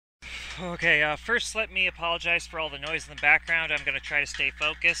Okay, first let me apologize for all the noise in the background. I'm going to try to stay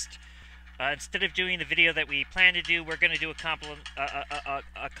focused. Instead of doing the video that we plan to do, we're going to do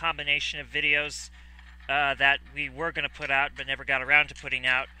a combination of videos that we were going to put out but never got around to putting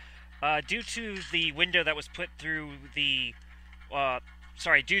out. Due to the window that was put through the...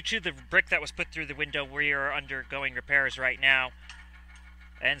 due to the brick that was put through the window, we are undergoing repairs right now.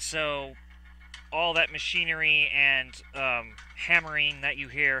 And so all that machinery and hammering that you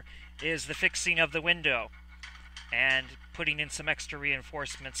hear is the fixing of the window and putting in some extra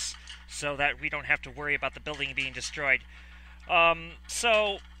reinforcements so that we don't have to worry about the building being destroyed. I'm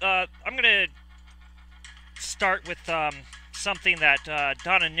going to start with something that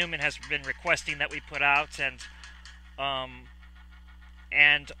Dona Newman has been requesting that we put out,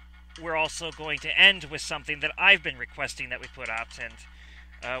 and we're also going to end with something that I've been requesting that we put out,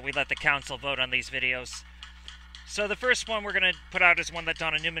 and we let the council vote on these videos. So the first one we're going to put out is one that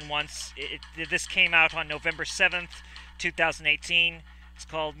Dona Newman wants. This came out on November 7th, 2018. It's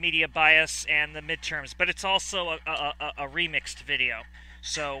called Media Bias and the Midterms, but it's also a remixed video.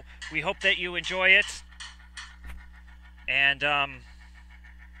 So we hope that you enjoy it. And,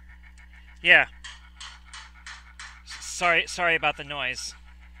 yeah. Sorry about the noise.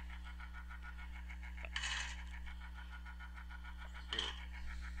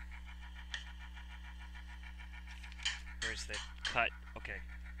 Where's the cut? Okay.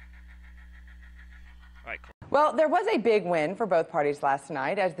 All right, cool. Well, there was a big win for both parties last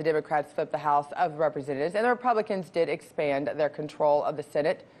night as the Democrats flipped the House of Representatives and the Republicans did expand their control of the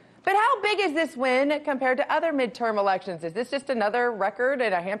Senate. But how big is this win compared to other midterm elections? Is this just another record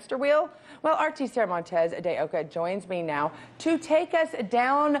in a hamster wheel? Well, RT Sarah Montez de Oca joins me now to take us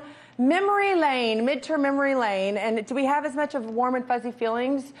down memory lane, midterm memory lane. And do we have as much of warm and fuzzy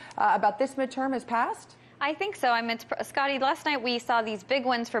feelings about this midterm as past? I think so. Scotty, last night we saw these big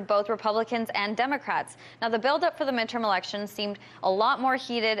wins for both Republicans and Democrats. Now, the buildup for the midterm elections seemed a lot more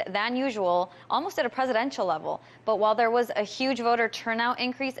heated than usual, almost at a presidential level. But while there was a huge voter turnout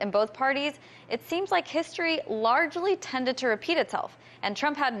increase in both parties, it seems like history largely tended to repeat itself. And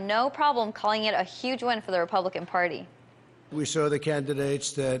Trump had no problem calling it a huge win for the Republican Party. We saw the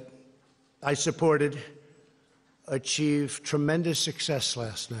candidates that I supported achieve tremendous success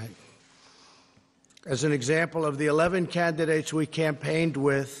last night. As an example of the 11 candidates we campaigned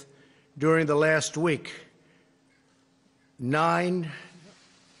with during the last week, 9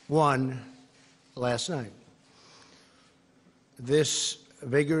 won last night. This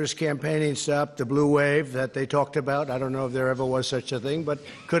vigorous campaigning stopped the blue wave that they talked about. I don't know if there ever was such a thing, but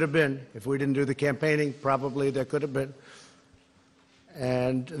could have been. If we didn't do the campaigning, probably there could have been.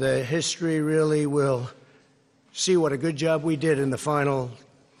 And the history really will see what a good job we did in the final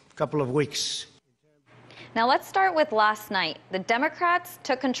couple of weeks. Now let's start with last night. The Democrats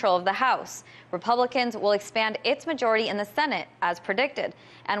took control of the House. Republicans will expand its majority in the Senate, as predicted.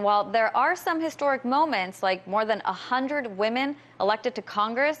 And while there are some historic moments, like more than 100 women elected to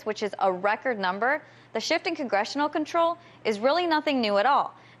Congress, which is a record number, the shift in congressional control is really nothing new at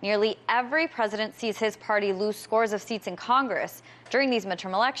all. Nearly every president sees his party lose scores of seats in Congress during these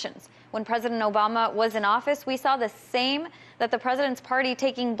midterm elections. When President Obama was in office, we saw the same, that the president's party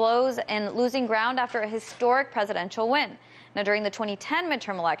taking blows and losing ground after a historic presidential win. Now, during the 2010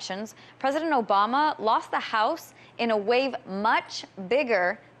 midterm elections, President Obama lost the House in a wave much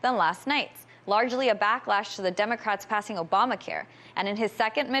bigger than last night's, largely a backlash to the Democrats passing Obamacare. And in his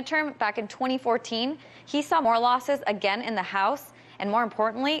second midterm, back in 2014, he saw more losses again in the House, and more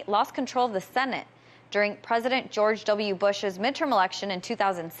importantly, lost control of the Senate. During President George W. Bush's midterm election in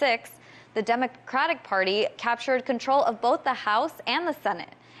 2006, the Democratic Party captured control of both the House and the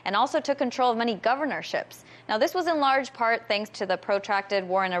Senate, and also took control of many governorships. Now, this was in large part thanks to the protracted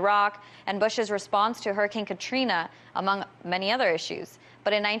war in Iraq and Bush's response to Hurricane Katrina, among many other issues.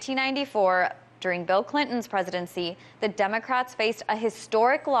 But in 1994, during Bill Clinton's presidency, the Democrats faced a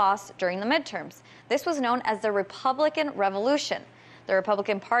historic loss during the midterms. This was known as the Republican Revolution. The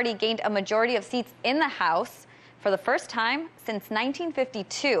Republican Party gained a majority of seats in the House for the first time since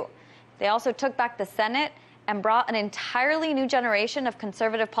 1952. They also took back the Senate and brought an entirely new generation of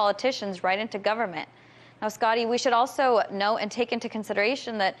conservative politicians right into government. Now, Scotty, we should also know and take into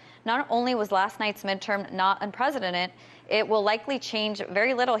consideration that not only was last night's midterm not unprecedented, it will likely change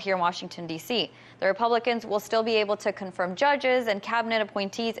very little here in Washington, D.C. The Republicans will still be able to confirm judges and cabinet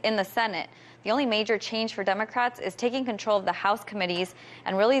appointees in the Senate. The only major change for Democrats is taking control of the House committees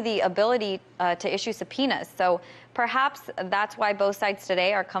and really the ability to issue subpoenas. So perhaps that's why both sides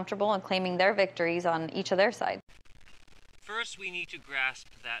today are comfortable in claiming their victories on each of their sides. First, we need to grasp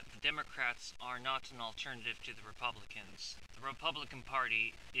that the Democrats are not an alternative to the Republicans. The The Republican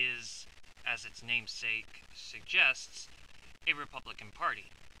Party is, as its namesake suggests, a Republican Party.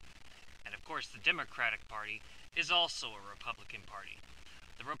 And of course, the Democratic Party is also a Republican Party.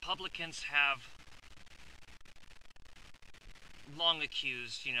 The Republicans have long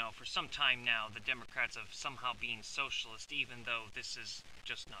accused, for some time now, the Democrats of somehow being socialist, even though this is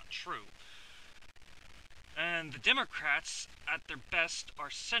just not true. And the Democrats, at their best, are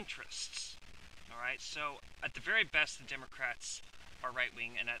centrists. Alright, so at the very best, the Democrats are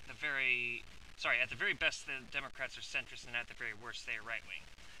right-wing, and at the very best, the Democrats are centrist, and at the very worst, they are right-wing.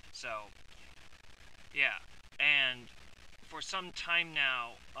 So, yeah. And for some time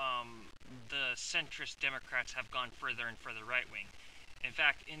now, the centrist Democrats have gone further and further right-wing. In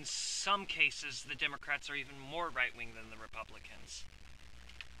fact, in some cases, the Democrats are even more right-wing than the Republicans.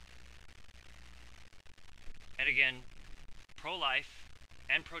 And again, pro-life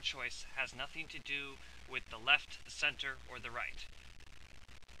and pro-choice has nothing to do with the left, the center, or the right.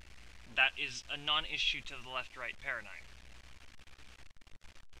 That is a non-issue to the left-right paradigm.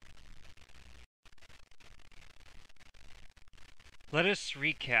 Let us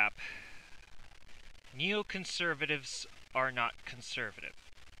recap. Neoconservatives are not conservative.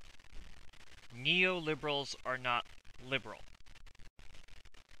 Neoliberals are not liberal.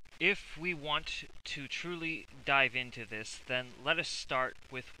 If we want to truly dive into this, then let us start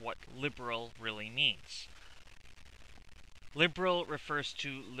with what liberal really means. Liberal refers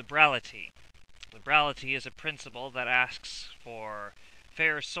to liberality. Liberality is a principle that asks for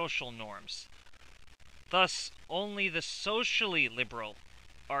fair social norms. Thus, only the socially liberal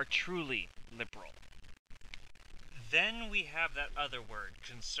are truly liberal. Then we have that other word,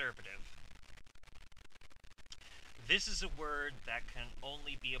 conservative. This is a word that can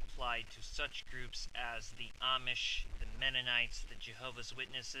only be applied to such groups as the Amish, the Mennonites, the Jehovah's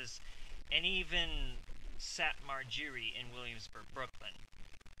Witnesses, and even Satmar Jiri in Williamsburg, Brooklyn.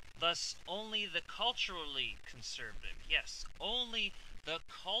 Thus, only the culturally conservative, yes, only the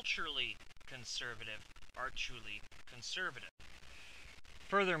culturally conservative are truly conservative.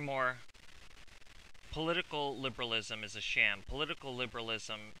 Furthermore, political liberalism is a sham. Political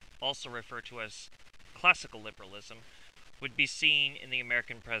liberalism, also referred to as classical liberalism, would be seen in the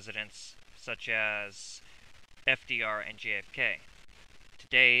American presidents such as FDR and JFK.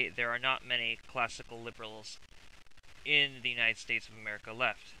 Today, there are not many classical liberals in the United States of America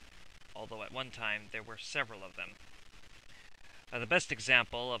left, although at one time there were several of them. The best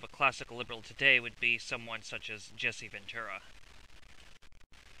example of a classical liberal today would be someone such as Jesse Ventura.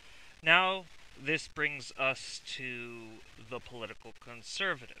 Now, this brings us to the political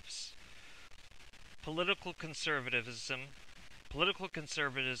conservatives. Political conservatism,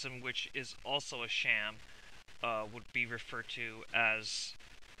 which is also a sham, would be referred to as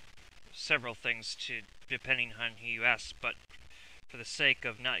several things depending on who you ask, but for the sake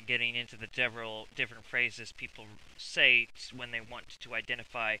of not getting into the different phrases people say when they want to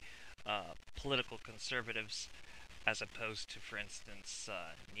identify political conservatives as opposed to, for instance,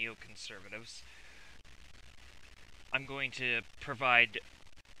 neoconservatives, I'm going to provide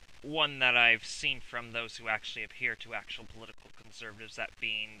one that I've seen from those who actually adhere to actual political conservatives, that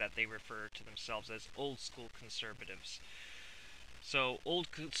being that they refer to themselves as old school conservatives. So old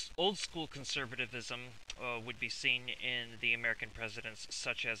school conservatism would be seen in the American presidents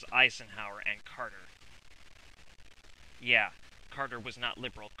such as Eisenhower and Carter. Yeah, Carter was not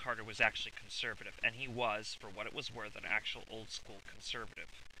liberal, Carter was actually conservative, and he was, for what it was worth, an actual old school conservative.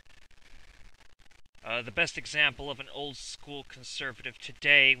 The best example of an old school conservative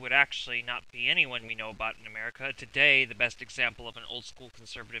today would actually not be anyone we know about in America. Today, the best example of an old school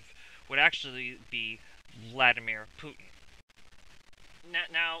conservative would actually be Vladimir Putin.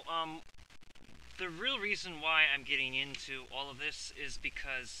 Now, the real reason why I'm getting into all of this is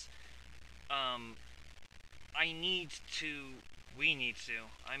because we need to.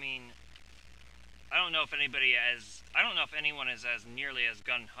 I mean, I don't know if anyone is as nearly as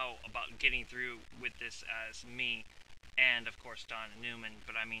gung-ho about getting through with this as me, and of course Dona Newman,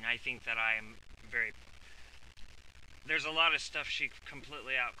 but I mean, I think that I am there's a lot of stuff she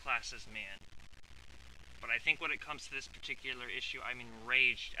completely outclasses me in. But I think when it comes to this particular issue, I'm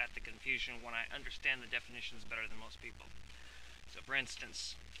enraged at the confusion when I understand the definitions better than most people. So, for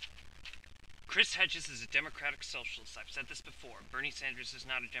instance, Chris Hedges is a democratic socialist. I've said this before. Bernie Sanders is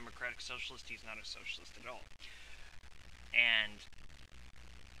not a democratic socialist. He's not a socialist at all. And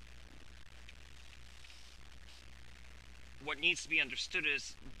what needs to be understood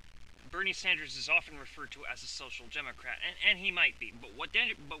is Bernie Sanders is often referred to as a social democrat, and he might be. But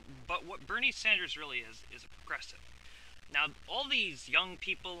what Bernie Sanders really is a progressive. Now, all these young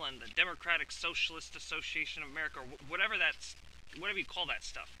people and the Democratic Socialist Association of America, or whatever you call that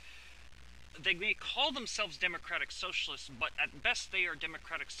stuff, they may call themselves Democratic Socialists, but at best they are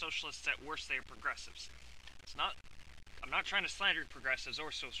Democratic Socialists, at worst they are progressives. I'm not trying to slander progressives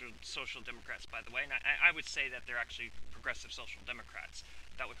or social democrats, by the way, and I would say that they're actually progressive social democrats.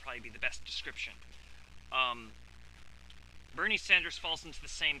 That would probably be the best description. Bernie Sanders falls into the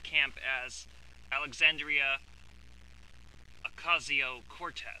same camp as Alexandria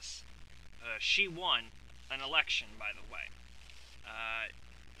Ocasio-Cortez. She won an election, by the way.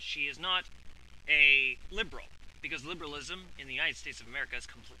 She is not a liberal, because liberalism in the United States of America is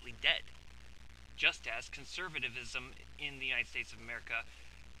completely dead, just as conservatism in the United States of America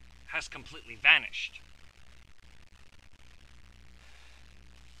has completely vanished.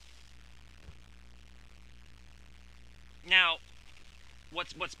 Now,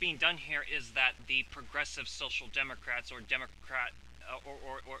 what's being done here is that the progressive social democrats, or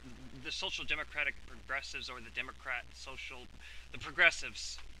the social democratic progressives, or the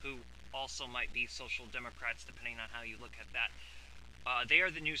progressives, who also might be social democrats depending on how you look at that, they are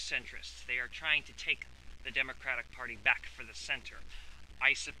the new centrists. They are trying to take the Democratic Party back for the center.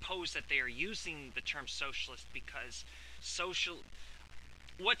 I suppose that they are using the term socialist because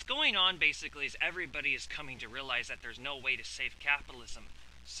what's going on basically is everybody is coming to realize that there's no way to save capitalism.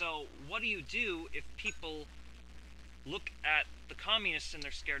 So what do you do if people look at the communists and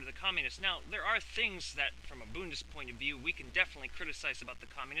they're scared of the communists? Now, there are things that, from a Bundist point of view, we can definitely criticize about the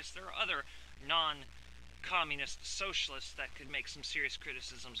communists. There are other non-communist socialists that could make some serious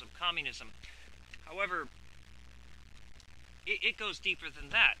criticisms of communism. However, it goes deeper than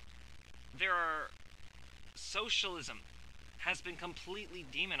that. Socialism has been completely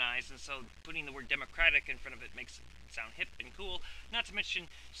demonized, and so putting the word democratic in front of it makes it sound hip and cool. Not to mention,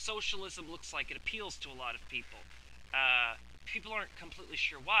 socialism looks like it appeals to a lot of people. People aren't completely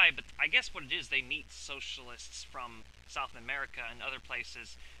sure why, but I guess what it is, they meet socialists from South America and other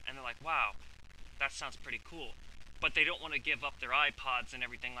places, and they're like, wow, that sounds pretty cool. But they don't want to give up their iPods and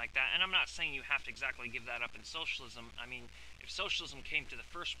everything like that. And I'm not saying you have to exactly give that up in socialism. I mean, if socialism came to the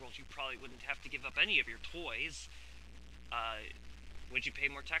first world, you probably wouldn't have to give up any of your toys. Would you pay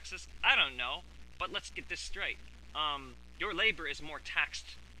more taxes? I don't know. But let's get this straight. Your labor is more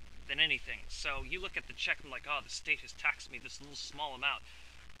taxed than anything. So you look at the check and like, oh, the state has taxed me this little small amount.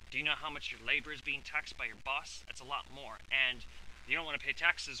 Do you know how much your labor is being taxed by your boss? That's a lot more. And you don't want to pay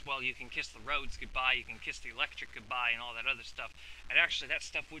taxes, well, you can kiss the roads goodbye, you can kiss the electric goodbye, and all that other stuff. And actually, that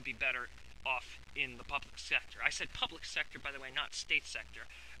stuff would be better off in the public sector. I said public sector, by the way, not state sector.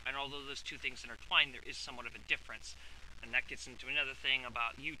 And although those two things intertwine, there is somewhat of a difference. And that gets into another thing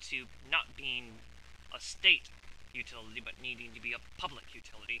about YouTube not being a state utility, but needing to be a public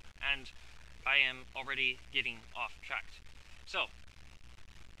utility. And I am already getting off track. So,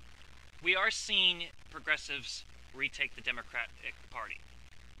 we are seeing progressives retake the Democratic Party.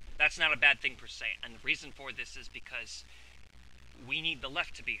 That's not a bad thing per se, and the reason for this is because we need the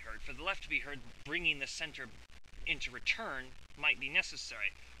left to be heard. For the left to be heard, bringing the center into return might be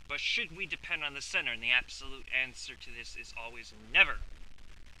necessary. But should we depend on the center? And the absolute answer to this is always never.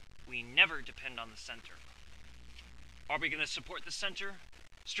 We never depend on the center. Are we going to support the center?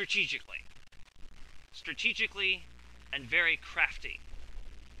 Strategically. Strategically and very crafty.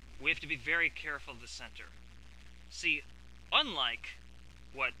 We have to be very careful of the center. See, unlike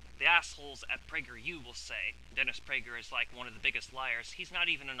what the assholes at PragerU will say, Dennis Prager is like one of the biggest liars. He's not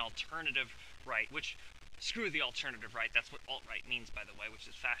even an alternative right, which, screw the alternative right, that's what alt-right means, by the way, which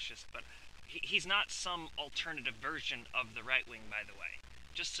is fascist, but he's not some alternative version of the right wing, by the way.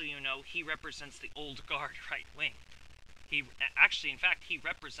 Just so you know, he represents the old guard right wing. Actually, in fact, he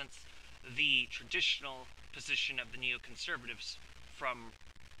represents the traditional position of the neoconservatives from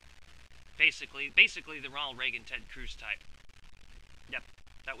basically the Ronald Reagan, Ted Cruz type. Yep,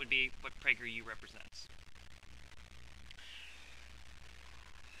 that would be what PragerU represents.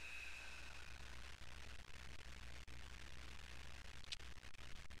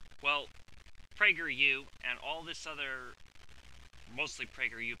 Well, PragerU and all this other, mostly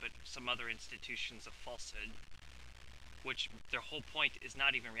PragerU, but some other institutions of falsehood, which their whole point is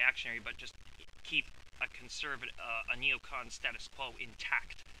not even reactionary, but just keep a conservative, a neocon status quo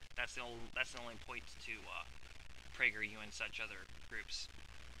intact. That's the only point to PragerU and such other groups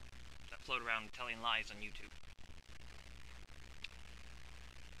that float around telling lies on YouTube.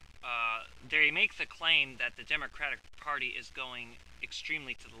 They make the claim that the Democratic Party is going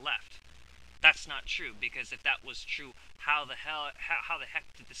extremely to the left. That's not true, because if that was true, how the heck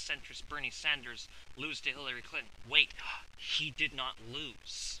did the centrist Bernie Sanders lose to Hillary Clinton? Wait, he did not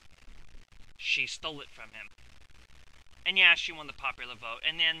lose. She stole it from him. And yeah, she won the popular vote.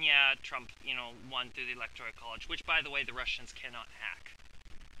 And then, yeah, Trump, won through the Electoral College, which, by the way, the Russians cannot hack.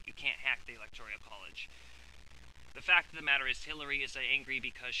 You can't hack the Electoral College. The fact of the matter is Hillary is angry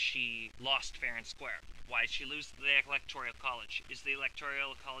because she lost fair and square. Why did she lose the Electoral College? Is the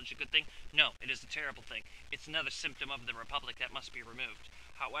Electoral College a good thing? No, it is a terrible thing. It's another symptom of the Republic that must be removed.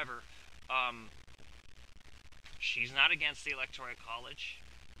 However, she's not against the Electoral College.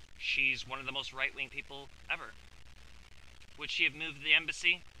 She's one of the most right-wing people ever. Would she have moved the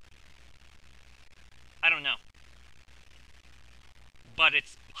embassy? I don't know. But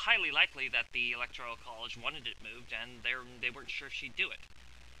it's highly likely that the Electoral College wanted it moved, and they weren't sure if she'd do it.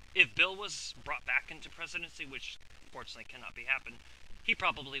 If Bill was brought back into presidency, which fortunately cannot be happened, he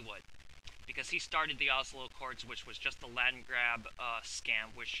probably would. Because he started the Oslo Accords, which was just a land grab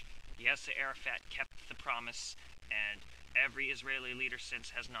scam, which Yasser Arafat kept the promise, and every Israeli leader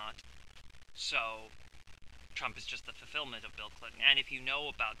since has not. So Trump is just the fulfillment of Bill Clinton. And if you know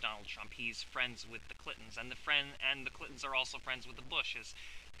about Donald Trump, he's friends with the Clintons, and the Clintons are also friends with the Bushes.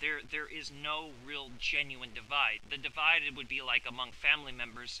 There is no real genuine divide. The divide would be like among family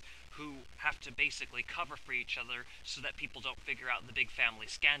members who have to basically cover for each other so that people don't figure out the big family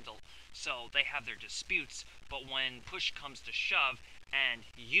scandal. So they have their disputes, but when push comes to shove, and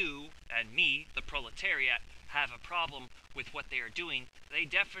you and me, the proletariat, have a problem with what they are doing, they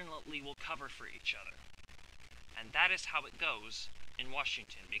definitely will cover for each other. And that is how it goes in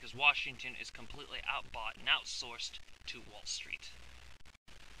Washington, because Washington is completely outbought and outsourced to Wall Street.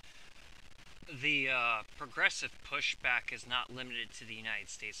 The progressive pushback is not limited to the United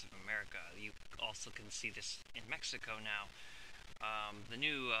States of America. You also can see this in Mexico now. The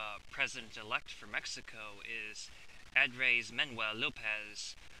new president-elect for Mexico is Andrés Manuel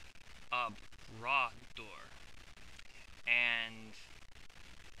López Obrador. And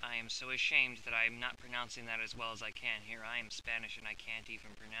I am so ashamed that I am not pronouncing that as well as I can. Here I am Spanish and I can't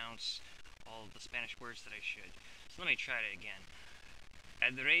even pronounce all of the Spanish words that I should. So let me try it again.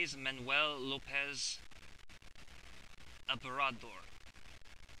 Andrés Manuel López Obrador.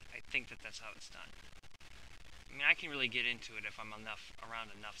 I think that's how it's done. I mean, I can really get into it if I'm around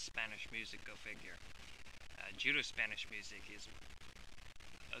enough Spanish music, go figure. Judo Spanish music is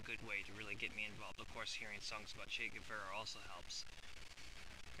a good way to really get me involved. Of course, hearing songs about Che Guevara also helps.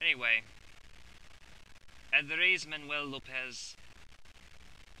 Anyway, Andrés Manuel López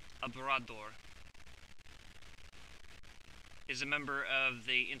Obrador is a member of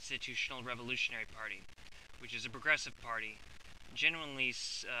the Institutional Revolutionary Party, which is a progressive party, genuinely,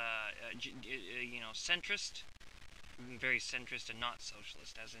 centrist, very centrist and not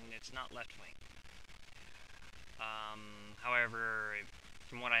socialist, as in it's not left-wing. However,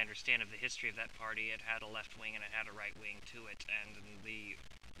 from what I understand of the history of that party, it had a left wing and it had a right wing to it, and the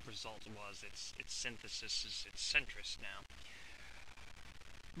result was its synthesis is it's centrist now.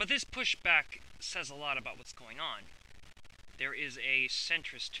 But this pushback says a lot about what's going on. There is a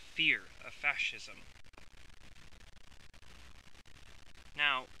centrist fear of fascism.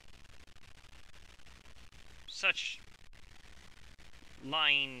 Now, such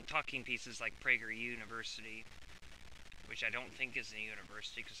lying, talking pieces like Prager University, which I don't think is a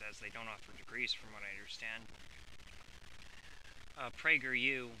university because as they don't offer degrees from what I understand.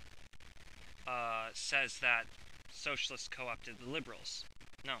 PragerU says that socialists co-opted the liberals.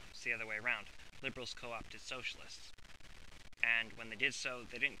 No, it's the other way around. Liberals co-opted socialists. And when they did so,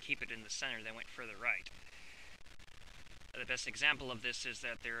 they didn't keep it in the center, they went further right. The best example of this is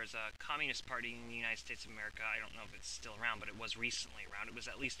that there is a Communist Party in the United States of America. I don't know if it's still around, but it was recently around. It was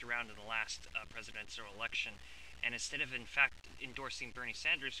at least around in the last presidential election. And instead of, in fact, endorsing Bernie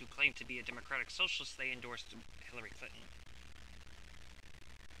Sanders, who claimed to be a democratic socialist, they endorsed Hillary Clinton.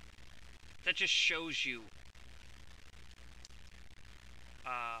 That just shows you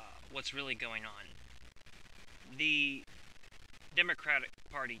what's really going on. The Democratic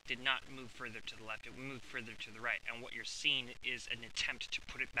Party did not move further to the left, it moved further to the right, and what you're seeing is an attempt to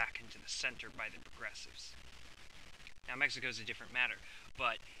put it back into the center by the progressives. Now, Mexico's a different matter,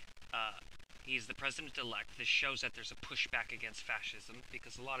 but he's the president-elect. This shows that there's a pushback against fascism,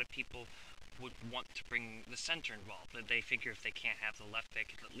 because a lot of people would want to bring the center involved. That they figure if they can't have the left, they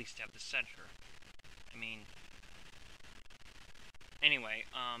could at least have the center. I mean, anyway,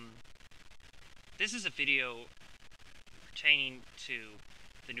 this is a video pertaining to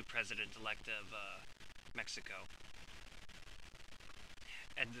the new president-elect of Mexico,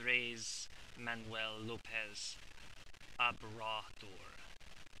 Andrés Manuel López Obrador.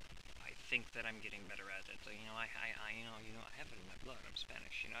 I think that I'm getting better at it. I have it in my blood. I'm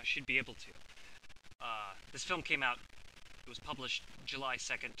Spanish. I should be able to. This film came out. It was published July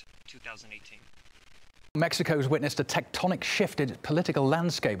 2nd, 2018. Mexico's witnessed a tectonic shift in its political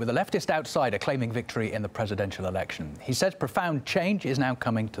landscape, with a leftist outsider claiming victory in the presidential election. He says profound change is now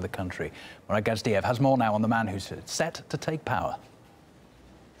coming to the country. Murat Gazdiev has more now on the man who's set to take power.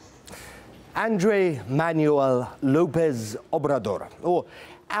 Andrés Manuel López Obrador, or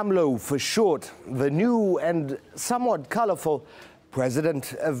AMLO for short, the new and somewhat colorful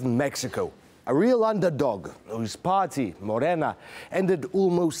president of Mexico. A real underdog whose party, Morena, ended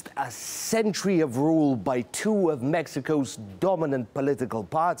almost a century of rule by two of Mexico's dominant political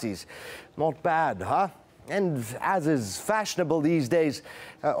parties. Not bad, huh? And as is fashionable these days,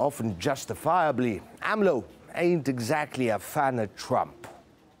 often justifiably, AMLO ain't exactly a fan of Trump.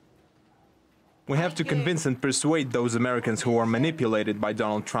 We have to convince and persuade those Americans who are manipulated by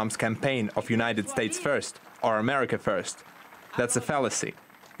Donald Trump's campaign of United States first, or America first. That's a fallacy.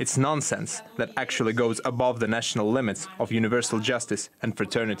 It's nonsense that actually goes above the national limits of universal justice and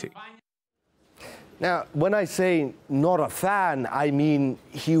fraternity. Now, when I say not a fan, I mean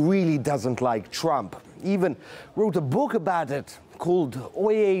he really doesn't like Trump. Even wrote a book about it called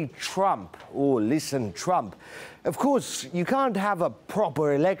Oye Trump, or Listen Trump. Of course, you can't have a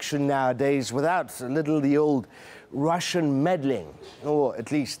proper election nowadays without a little the old Russian meddling, or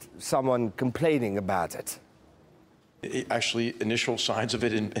at least someone complaining about it. Actually, initial signs of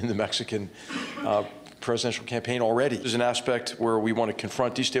it in the Mexican presidential campaign already. There's an aspect where we want to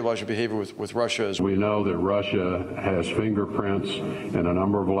confront destabilizing behavior with Russia. We know that Russia has fingerprints in a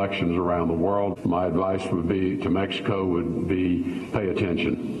number of elections around the world. My advice would be to Mexico would be pay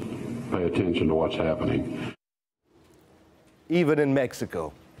attention. Pay attention to what's happening. Even in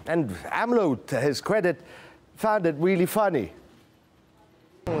Mexico. And AMLO, to his credit, found it really funny.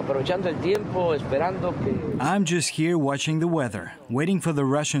 I'm just here watching the weather, waiting for the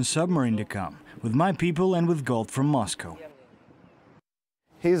Russian submarine to come, with my people and with gold from Moscow.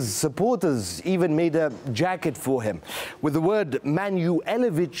 His supporters even made a jacket for him with the word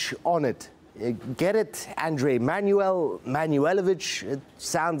Manuelovich on it. Get it? Andrei Manuelovich? It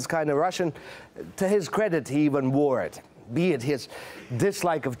sounds kind of Russian. To his credit, he even wore it. Be it his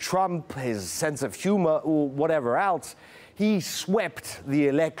dislike of Trump, his sense of humor, or whatever else, he swept the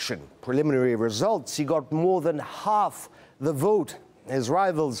election. Preliminary results, he got more than half the vote. His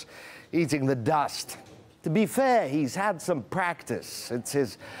rivals eating the dust. To be fair, he's had some practice. It's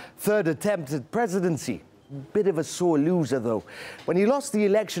his third attempt at presidency. Bit of a sore loser, though. When he lost the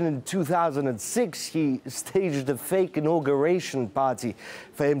election in 2006, he staged a fake inauguration party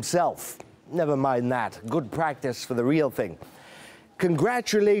for himself. Never mind that. Good practice for the real thing.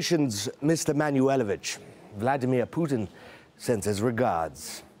 Congratulations, Mr. Manuelovich. Vladimir Putin sends his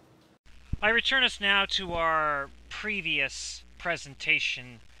regards. I return us now to our previous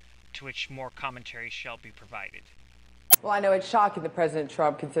presentation, to which more commentary shall be provided. Well, I know it's shocking that President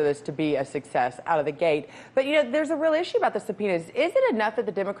Trump considers this to be a success out of the gate. But, you know, there's a real issue about the subpoenas. Is it enough that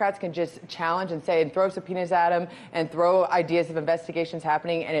the Democrats can just challenge and say and throw subpoenas at him and throw ideas of investigations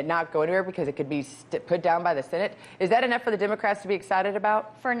happening and it not go anywhere because it could be put down by the Senate? Is that enough for the Democrats to be excited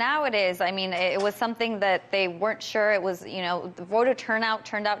about? For now, it is. I mean, it was something that they weren't sure. It was, you know, the voter turnout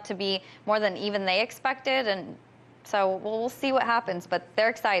turned out to be more than even they expected. And so we'll see what happens, but they're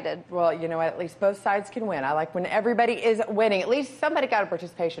excited. Well, you know what? At least both sides can win. I like when everybody is winning. At least somebody got a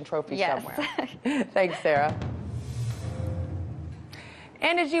participation trophy somewhere. Thanks, Sarah.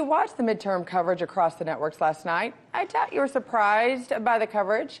 And as you watched the midterm coverage across the networks last night, I doubt you were surprised by the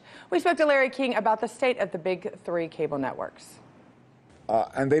coverage. We spoke to Larry King about the state of the big three cable networks.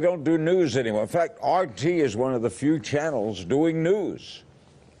 And they don't do news anymore. In fact, RT is one of the few channels doing news.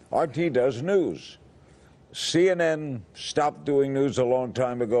 RT does news. CNN stopped doing news a long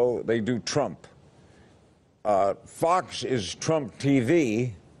time ago. They do Trump. Fox is Trump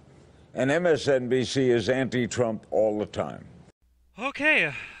TV, and MSNBC is anti-Trump all the time.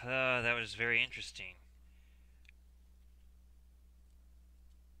 Okay, that was very interesting.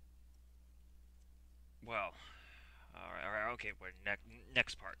 Well, all right, okay,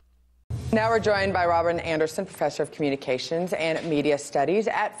 next part. Now we're joined by Robin Anderson, Professor of Communications and Media Studies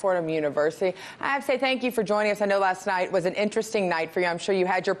at Fordham University. I have to say thank you for joining us. I know last night was an interesting night for you. I'm sure you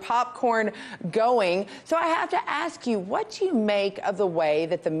had your popcorn going. So I have to ask you, what do you make of the way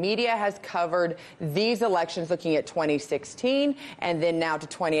that the media has covered these elections, looking at 2016 and then now to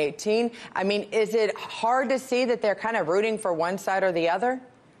 2018? I mean, is it hard to see that they're kind of rooting for one side or the other?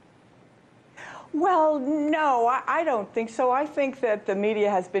 Well, no, I don't think so. I think that the media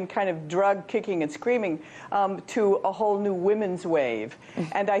has been kind of drug kicking and screaming to a whole new women's wave.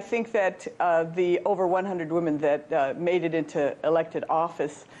 And I think that the over 100 women that made it into elected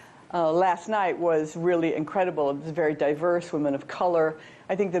office last night was really incredible. It was very diverse, women of color.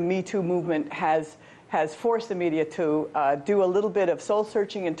 I think the Me Too movement has has forced the media to do a little bit of soul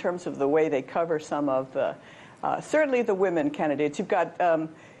searching in terms of the way they cover some of the, certainly the women candidates. You've got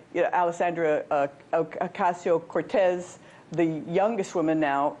Alessandra Ocasio-Cortez, the youngest woman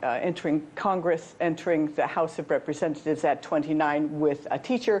now entering Congress, entering the House of Representatives at 29, with a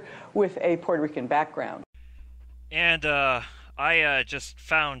teacher with a Puerto Rican background. And I just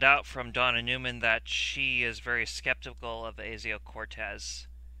found out from Dona Newman that she is very skeptical of Ocasio-Cortez.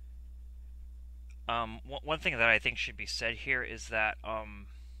 One thing that I think should be said here is that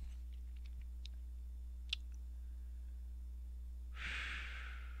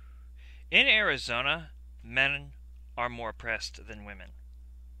in Arizona, men are more oppressed than women.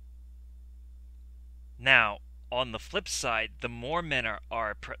 Now, on the flip side, the more men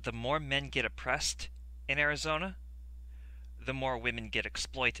the more men get oppressed in Arizona, the more women get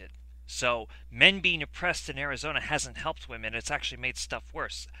exploited. So, men being oppressed in Arizona hasn't helped women. It's actually made stuff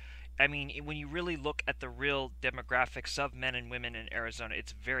worse. I mean, when you really look at the real demographics of men and women in Arizona,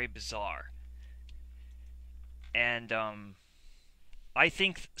 it's very bizarre. And I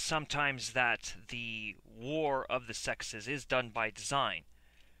think sometimes that the war of the sexes is done by design.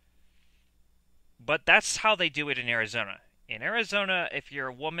 But that's how they do it in Arizona. In Arizona, if you're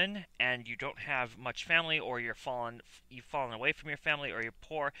a woman and you don't have much family, or you've fallen away from your family, or you're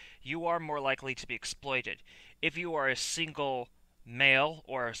poor, you are more likely to be exploited. If you are a single male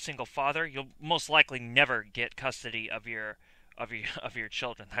or a single father, you'll most likely never get custody of your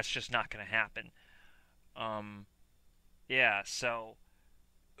children. That's just not going to happen. Yeah, so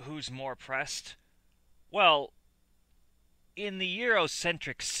who's more oppressed? Well, in the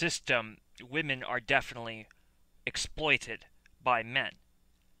Eurocentric system, women are definitely exploited by men.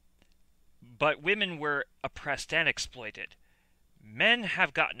 But women were oppressed and exploited. Men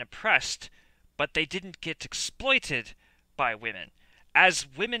have gotten oppressed, but they didn't get exploited by women. As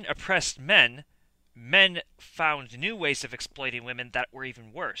women oppressed men, men found new ways of exploiting women that were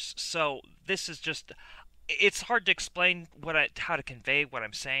even worse. So this is just, it's hard to explain how to convey what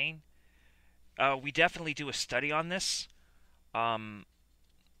I'm saying. We definitely do a study on this.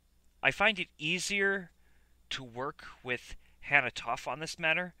 I find it easier to work with Hannah Toff on this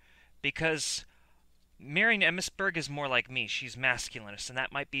matter because Marian Emmitsberg is more like me. She's masculinist, and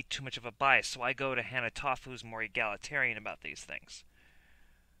that might be too much of a bias, so I go to Hannah Toff, who's more egalitarian about these things.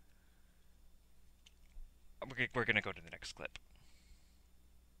 We're going to go to the next clip.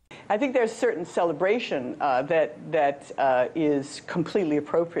 I think there's certain celebration that is completely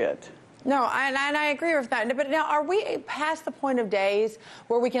appropriate. No, and I agree with that. But now, are we past the point of days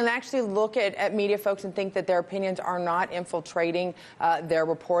where we can actually look at media folks and think that their opinions are not infiltrating their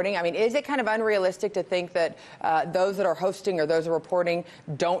reporting? I mean, is it kind of unrealistic to think that those that are hosting or those that are reporting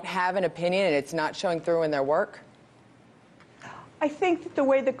don't have an opinion and it's not showing through in their work? I think that the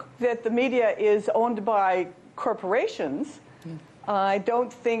way that the media is owned by corporations, I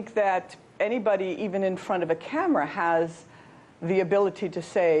don't think that anybody, even in front of a camera, has the ability to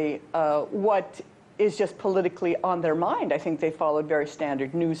say what is just politically on their mind. I think they followed very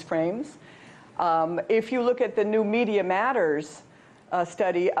standard news frames. If you look at the new Media Matters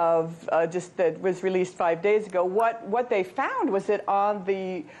study of that was released 5 days ago, what they found was that on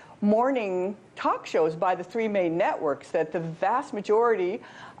the morning talk shows by the three main networks, that the vast majority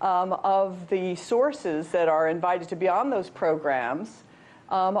of the sources that are invited to be on those programs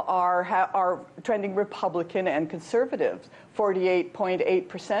are trending Republican and conservative,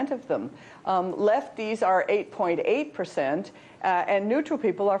 48.8% of them. Lefties are 8.8%, and neutral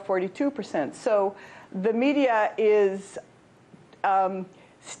people are 42%. So the media is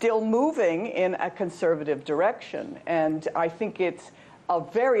still moving in a conservative direction, and I think it's a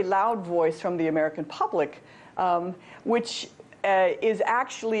very loud voice from the American public, which is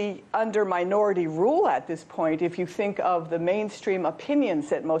actually under minority rule at this point. If you think of the mainstream opinions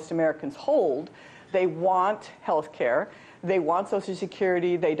that most Americans hold, they want health care, they want Social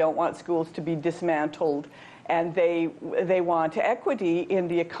Security, they don't want schools to be dismantled, and they want equity in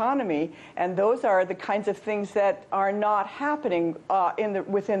the economy, and those are the kinds of things that are not happening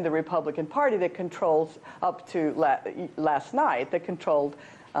within the Republican Party that controls, up to last night, that controlled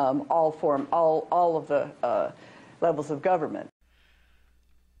all of the levels of government.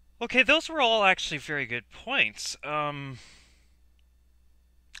 Okay, those were all actually very good points. I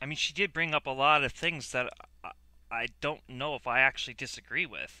mean, she did bring up a lot of things that I don't know if I actually disagree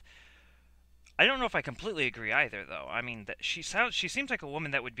with. I don't know if I completely agree either, though. I mean, she seems like a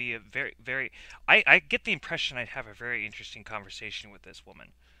woman that would be a very. I get the impression I'd have a very interesting conversation with this woman.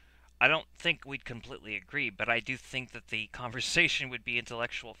 I don't think we'd completely agree, but I do think that the conversation would be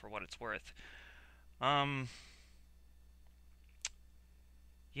intellectual for what it's worth.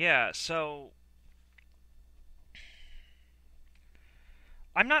 Yeah, so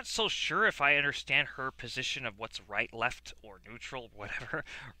I'm not so sure if I understand her position of what's right, left, or neutral, whatever.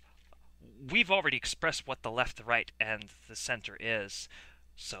 We've already expressed what the left, the right, and the center is,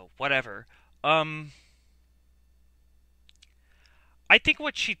 so whatever. I think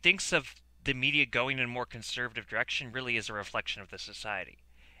what she thinks of the media going in a more conservative direction really is a reflection of the society.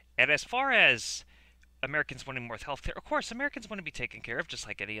 And as far as Americans wanting more health care, of course, Americans want to be taken care of just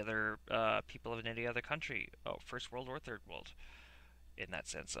like any other people in any other country, first world or third world, in that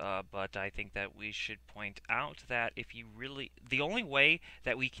sense. But I think that we should point out that if you really, the only way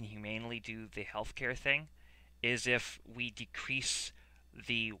that we can humanely do the healthcare thing is if we decrease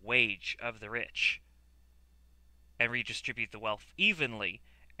the wage of the rich and redistribute the wealth evenly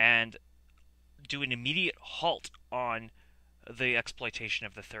and do an immediate halt on the exploitation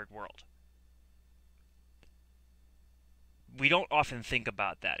of the third world. We don't often think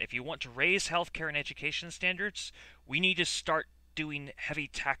about that. If you want to raise healthcare and education standards, we need to start doing heavy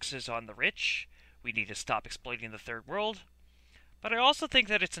taxes on the rich. We need to stop exploiting the third world. But I also think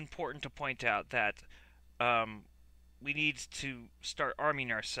that it's important to point out that we need to start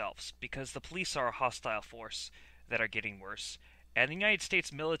arming ourselves, because the police are a hostile force that are getting worse, and the United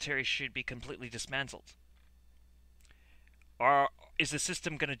States military should be completely dismantled. Is the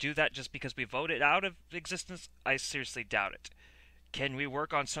system going to do that just because we vote it out of existence? I seriously doubt it. Can we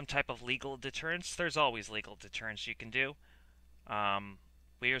work on some type of legal deterrence? There's always legal deterrence you can do.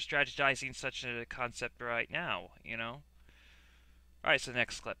 We are strategizing such a concept right now, you know? All right, so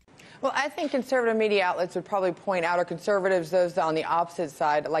next clip. Well, I think conservative media outlets would probably point out, or conservatives, those on the opposite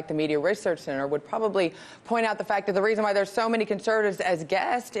side, like the Media Research Center, would probably point out the fact that the reason why there's so many conservatives as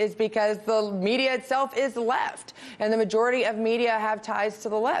guests is because the media itself is left, and the majority of media have ties to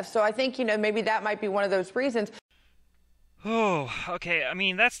the left. So I think, you know, maybe that might be one of those reasons. Oh, okay. I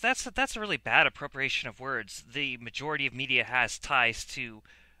mean, that's a really bad appropriation of words. The majority of media has ties to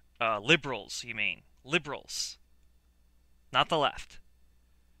liberals, you mean. Liberals. Not the left.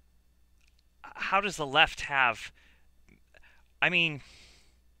 How does the left have... I mean...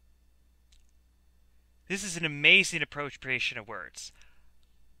 This is an amazing appropriation of words.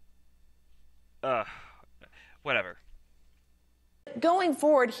 Whatever. Going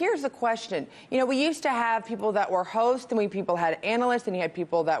forward, here's the question. You know, we used to have people that were hosts, and people had analysts, and you had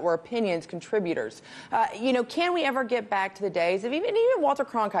people that were opinions contributors. You know, can we ever get back to the days of even Walter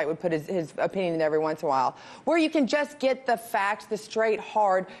Cronkite would put his opinion in every once in a while, where you can just get the facts, the straight,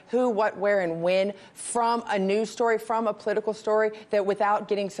 hard, who, what, where, and when from a news story, from a political story, that without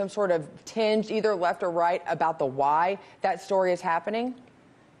getting some sort of tinge, either left or right, about the why that story is happening?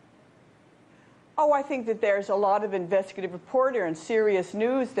 Oh, I think that there's a lot of investigative reporter and serious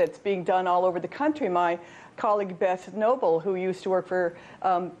news that's being done all over the country. My colleague Beth Noble, who used to work for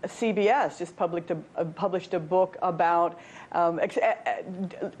CBS, just published a book about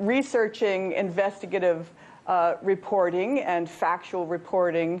researching investigative reporting and factual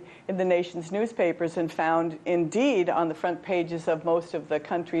reporting in the nation's newspapers, and found indeed on the front pages of most of the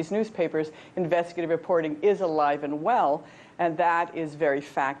country's newspapers, investigative reporting is alive and well, and that is very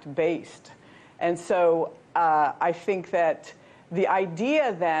fact-based. And so I think that the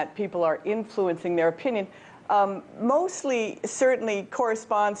idea that people are influencing their opinion mostly certainly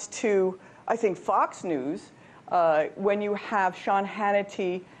corresponds to, I think, Fox News. When you have Sean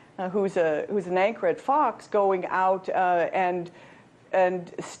Hannity, who's an anchor at Fox, going out and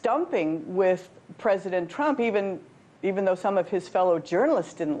stumping with President Trump, even though some of his fellow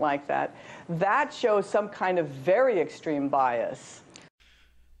journalists didn't like that, that shows some kind of very extreme bias.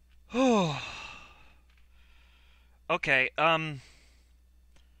 Okay,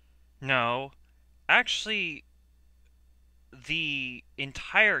 no. Actually, the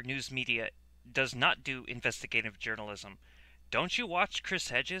entire news media does not do investigative journalism. Don't you watch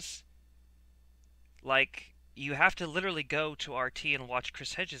Chris Hedges? Like, you have to literally go to RT and watch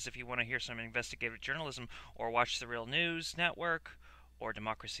Chris Hedges if you want to hear some investigative journalism, or watch the Real News Network, or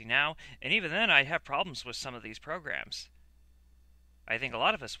Democracy Now! And even then, I have problems with some of these programs. I think a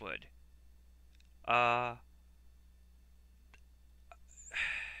lot of us would.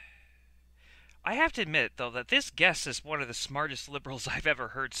 I have to admit, though, that this guest is one of the smartest liberals I've ever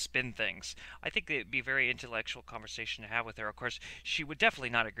heard spin things. I think it would be a very intellectual conversation to have with her. Of course, she would definitely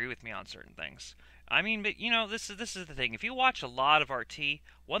not agree with me on certain things. I mean, but, you know, this is the thing. If you watch a lot of RT,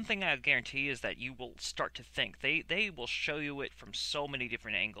 one thing I guarantee is that you will start to think. They will show you it from so many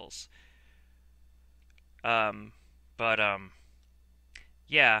different angles. Yeah.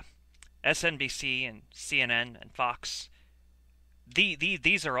 SNBC and CNN and Fox...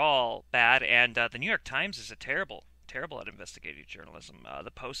 These are all bad, and the New York Times is a terrible terrible at investigative journalism.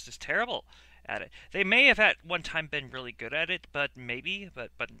 The Post is terrible at it. They may have at one time been really good at it, but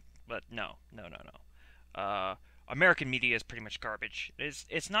no. American media is pretty much garbage.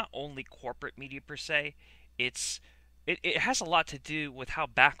 It's not only corporate media per se. It has a lot to do with how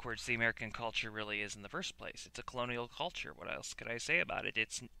backwards the American culture really is in the first place. It's a colonial culture. What else could I say about it?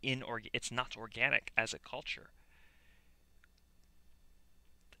 It's not organic as a culture.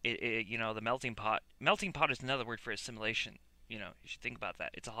 The melting pot. Melting pot is another word for assimilation. You should think about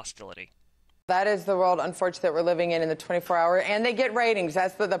that. It's a hostility. That is the world, unfortunately, that we're living in the 24-hour, and they get ratings.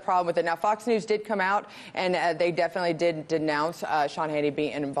 That's the problem with it. Now, Fox News did come out, and they definitely did denounce Sean Hannity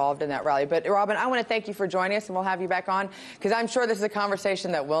being involved in that rally. But, Robin, I want to thank you for joining us, and we'll have you back on, because I'm sure this is a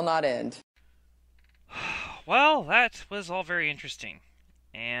conversation that will not end. Well, that was all very interesting.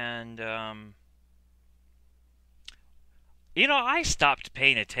 And, I stopped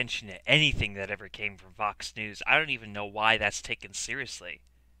paying attention to anything that ever came from Fox News. I don't even know why that's taken seriously.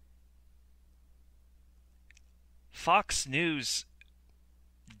 Fox News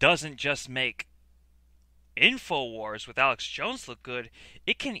doesn't just make InfoWars with Alex Jones look good,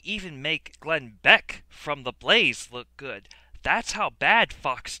 it can even make Glenn Beck from The Blaze look good. That's how bad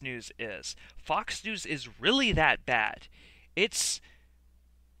Fox News is. Fox News is really that bad.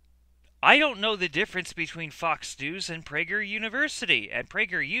 I don't know the difference between Fox News and Prager University, and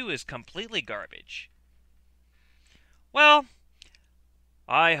PragerU is completely garbage. Well,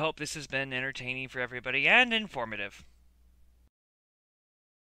 I hope this has been entertaining for everybody and informative.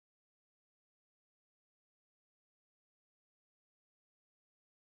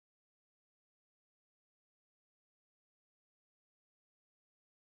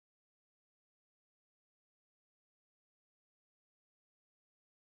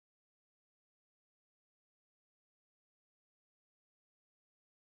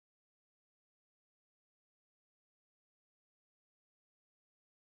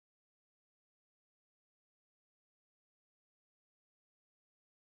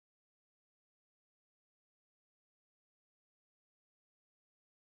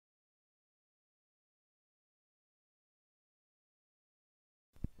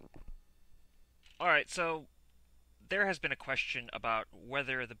 Alright, so there has been a question about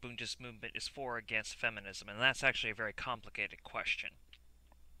whether the Bundist movement is for or against feminism, and that's actually a very complicated question.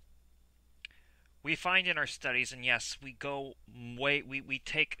 We find in our studies, and yes, we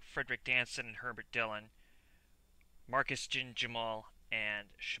take Frederick Danson and Herbert Dillon, Marcus Din Jamal, and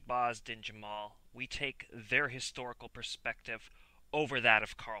Shabazz Din Jamal, we take their historical perspective over that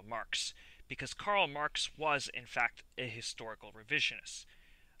of Karl Marx, because Karl Marx was, in fact, a historical revisionist.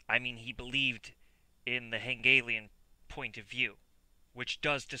 I mean, he believed in the Hegelian point of view, which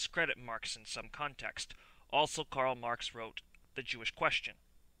does discredit Marx in some context. Also, Karl Marx wrote The Jewish Question.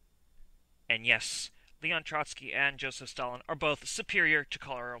 And yes, Leon Trotsky and Joseph Stalin are both superior to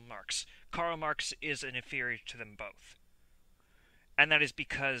Karl Marx. Karl Marx is an inferior to them both. And that is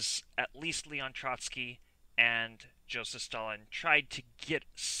because at least Leon Trotsky and Joseph Stalin tried to get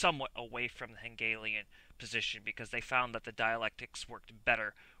somewhat away from the Hegelian position because they found that the dialectics worked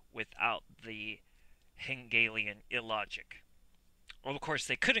better without the Hegelian illogic. Well, of course,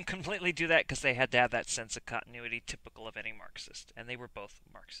 they couldn't completely do that because they had to have that sense of continuity typical of any Marxist, and they were both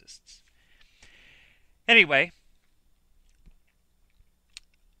Marxists. Anyway,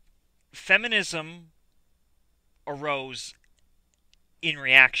 feminism arose in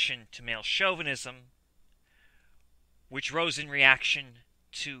reaction to male chauvinism, which rose in reaction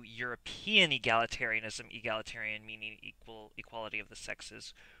to European egalitarianism, egalitarian meaning equality of the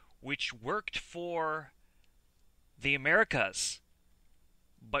sexes, which worked for the Americas,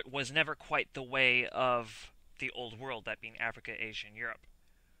 but was never quite the way of the old world, that being Africa, Asia, and Europe,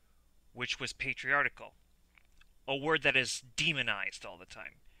 which was patriarchal, a word that is demonized all the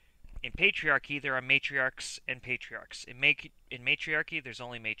time. In patriarchy, there are matriarchs and patriarchs. In matriarchy, there's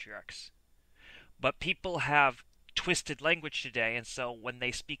only matriarchs. But people have twisted language today, and so when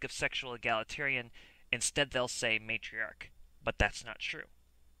they speak of sexual egalitarian, instead they'll say matriarch. But that's not true.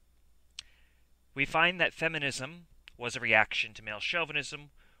 We find that feminism was a reaction to male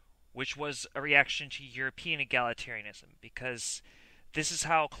chauvinism, which was a reaction to European egalitarianism, because this is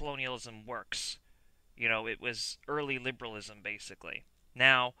how colonialism works. It was early liberalism, basically.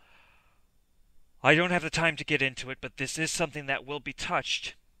 Now, I don't have the time to get into it, but this is something that will be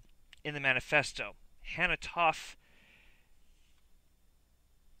touched in the manifesto. Hannah Toff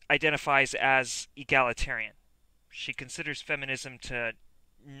identifies as egalitarian. She considers feminism to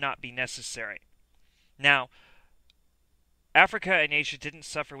not be necessary. Now, Africa and Asia didn't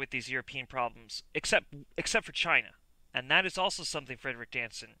suffer with these European problems, except for China. And that is also something Frederick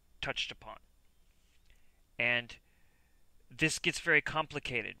Danson touched upon. And this gets very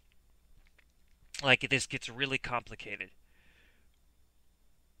complicated. Like, this gets really complicated.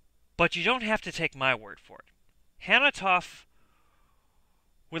 But you don't have to take my word for it. Hannah Toff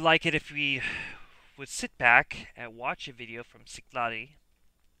would like it if we would sit back and watch a video from Citlali.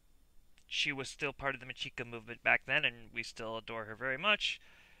 She was still part of the Mexica movement back then, and we still adore her very much.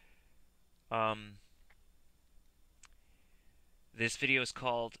 This video is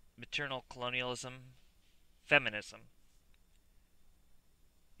called Maternal Colonialism, Feminism.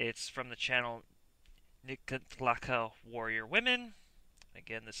 It's from the channel Nicatlaka Warrior Women.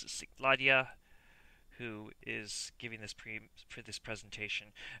 Again, this is Cicladia, who is giving this for this presentation.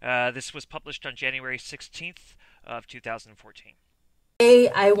 This was published on January 16th of 2014. Today,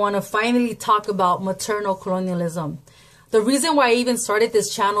 I want to finally talk about maternal colonialism. The reason why I even started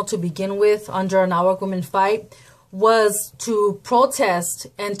this channel to begin with under Anáhuac Women Fight was to protest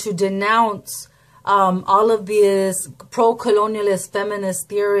and to denounce all of these pro-colonialist feminist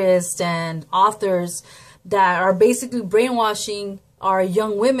theorists and authors that are basically brainwashing our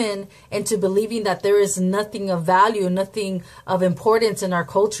young women into believing that there is nothing of value, nothing of importance in our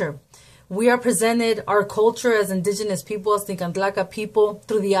culture. We are presented our culture as indigenous people, as Nicantlaka people,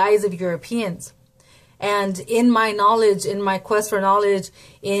 through the eyes of Europeans. And in my knowledge, in my quest for knowledge,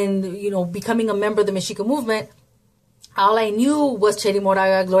 in becoming a member of the Mexica movement, all I knew was Cheri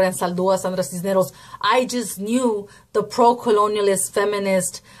Moraga, Gloria Saldúa, Sandra Cisneros. I just knew the pro-colonialist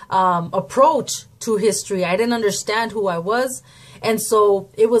feminist approach to history. I didn't understand who I was. And so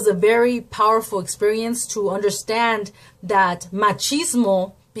it was a very powerful experience to understand that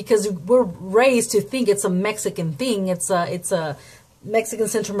machismo, because we're raised to think it's a Mexican thing, it's a Mexican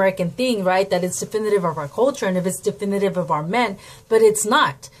Central American thing, right? That it's definitive of our culture and if it's definitive of our men, but it's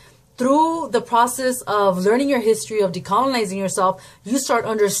not. Through the process of learning your history, of decolonizing yourself, you start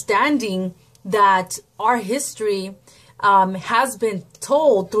understanding that our history has been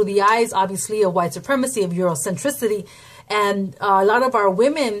told through the eyes, obviously, of white supremacy, of Eurocentricity. And a lot of our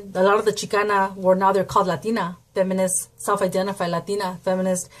women, a lot of the Chicana, or now they're called Latina feminists, self-identified Latina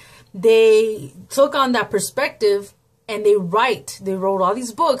feminists, they took on that perspective and they wrote all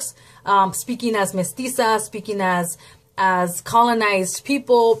these books, speaking as mestizas, speaking as colonized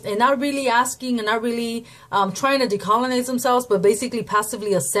people, and not really asking and not really trying to decolonize themselves, but basically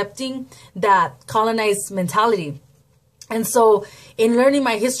passively accepting that colonized mentality. And so in learning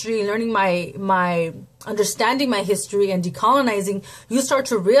my history, learning my understanding my history and decolonizing, you start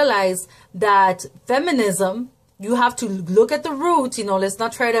to realize that feminism, you have to look at the roots, let's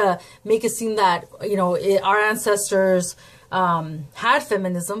not try to make it seem that, our ancestors had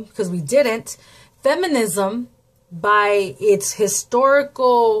feminism, because we didn't. Feminism, by its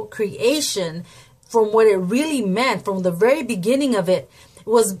historical creation, from what it really meant, from the very beginning of it,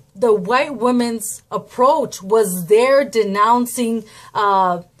 was the white women's approach was their denouncing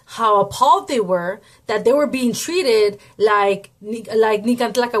how appalled they were that they were being treated like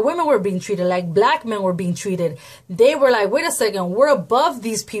Nicantlaka women were being treated, like black men were being treated. They were like, wait a second, we're above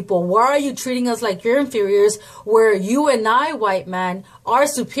these people. Why are you treating us like you're inferiors, where you and I, white man, are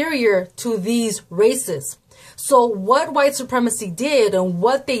superior to these races? So what white supremacy did and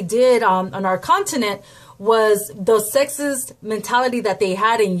what they did on our continent was the sexist mentality that they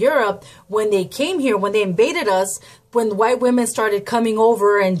had in Europe when they came here, when they invaded us, when white women started coming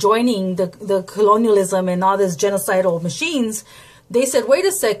over and joining the colonialism and all this genocidal machines. They said, wait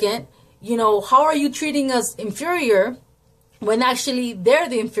a second, how are you treating us inferior when actually they're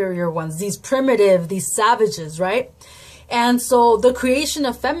the inferior ones, these primitive, these savages, right? And so the creation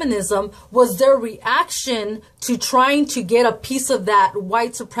of feminism was their reaction to trying to get a piece of that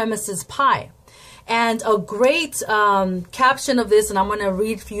white supremacist pie. And a great caption of this, and I'm going to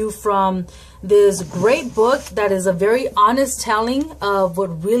read for you from this great book that is a very honest telling of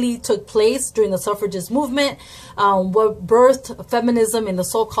what really took place during the suffragist movement, what birthed feminism in the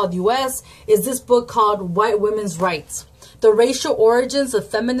so-called U.S., is this book called White Women's Rights: The Racial Origins of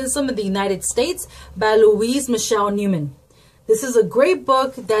Feminism in the United States by Louise Michelle Newman. This is a great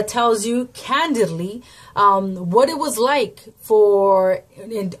book that tells you candidly what it was like for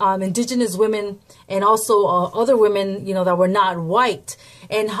indigenous women and also other women, that were not white,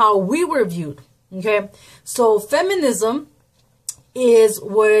 and how we were viewed. Okay, so feminism is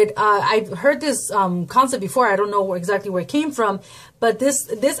what I've heard this concept before. I don't know exactly where it came from, but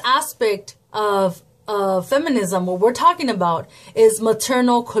this aspect of feminism, what we're talking about, is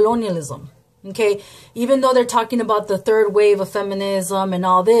maternal colonialism. Okay, even though they're talking about the third wave of feminism and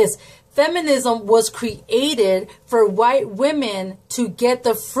all this, Feminism was created for white women to get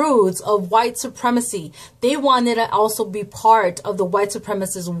the fruits of white supremacy. They wanted to also be part of the white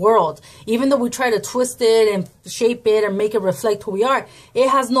supremacist world. Even though we try to twist it and shape it and make it reflect who we are, it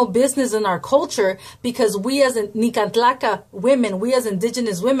has no business in our culture, because we as Nicantlaca women, we as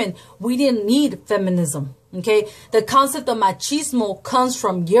indigenous women, we didn't need feminism. Okay? The concept of machismo comes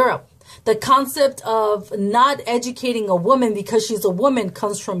from Europe. The concept of not educating a woman because she's a woman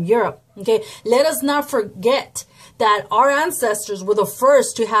comes from Europe. Okay, let us not forget that our ancestors were the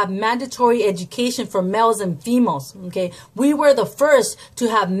first to have mandatory education for males and females. Okay, we were the first to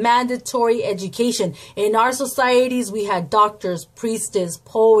have mandatory education. In our societies, we had doctors, priestess,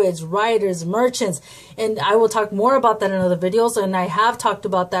 poets, writers, merchants, and I will talk more about that in other videos, and I have talked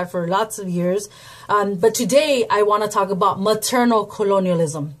about that for lots of years. But today, I want to talk about maternal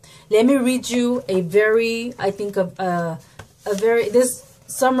colonialism. Let me read you a very, I think, this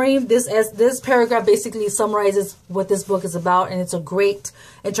summary. This paragraph basically summarizes what this book is about, and it's a great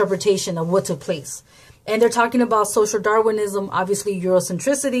interpretation of what took place. And they're talking about social Darwinism, obviously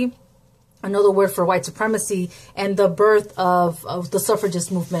Eurocentricity, another word for white supremacy, and the birth of the suffragist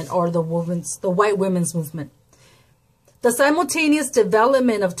movement, or the white women's movement. The simultaneous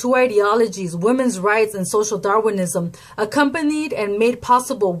development of two ideologies, women's rights and social Darwinism, accompanied and made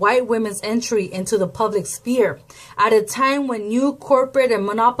possible white women's entry into the public sphere at a time when new corporate and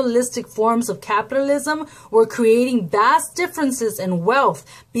monopolistic forms of capitalism were creating vast differences in wealth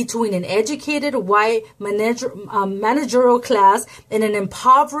between an educated white managerial class and an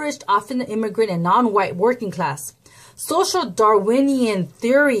impoverished, often immigrant and non-white working class. Social Darwinian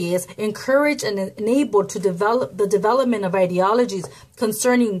theories encourage and enable to develop the development of ideologies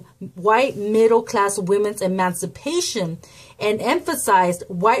concerning white middle-class women's emancipation, and emphasized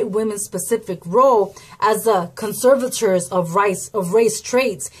white women's specific role as the conservators of race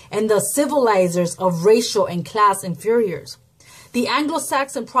traits and the civilizers of racial and class inferiors. The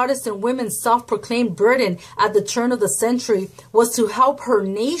Anglo-Saxon Protestant women's self-proclaimed burden at the turn of the century was to help her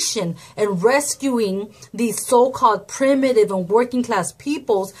nation in rescuing these so-called primitive and working-class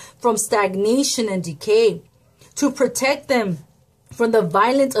peoples from stagnation and decay, to protect them from the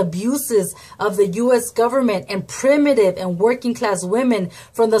violent abuses of the U.S. government, and primitive and working-class women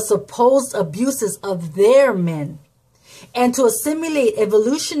from the supposed abuses of their men, and to assimilate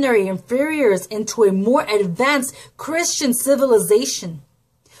evolutionary inferiors into a more advanced Christian civilization.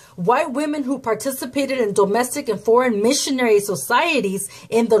 White women who participated in domestic and foreign missionary societies,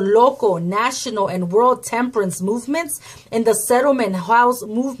 in the local, national, and world temperance movements, in the settlement house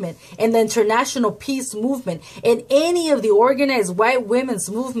movement, in the international peace movement, in any of the organized white women's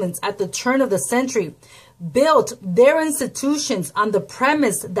movements at the turn of the century, built their institutions on the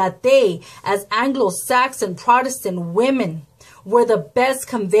premise that they, as Anglo-Saxon Protestant women, were the best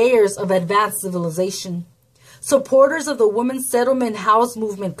conveyors of advanced civilization. Supporters of the women's settlement house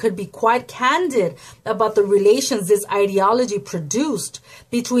movement could be quite candid about the relations this ideology produced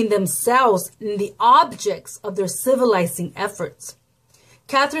between themselves and the objects of their civilizing efforts.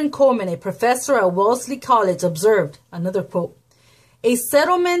 Catherine Coleman, a professor at Wellesley College, observed, another quote, "A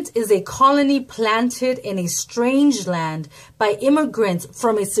settlement is a colony planted in a strange land by immigrants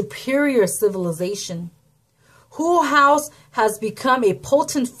from a superior civilization. Hull House has become a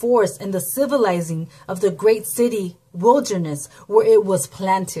potent force in the civilizing of the great city wilderness where it was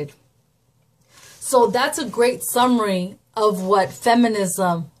planted." So that's a great summary of what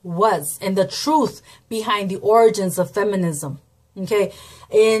feminism was and the truth behind the origins of feminism. Okay,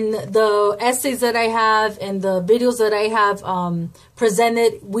 in the essays that I have and the videos that I have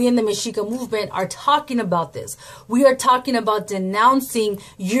presented, we in the Mexica movement are talking about this. We are talking about denouncing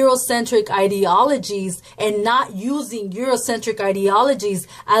Eurocentric ideologies and not using Eurocentric ideologies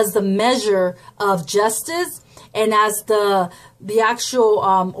as the measure of justice and as the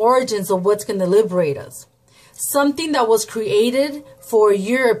actual origins of what's going to liberate us. Something that was created for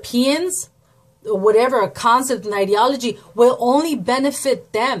Europeans, whatever a concept and ideology, will only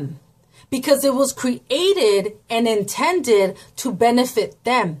benefit them because it was created and intended to benefit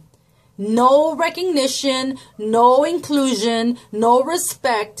them. No recognition, no inclusion, no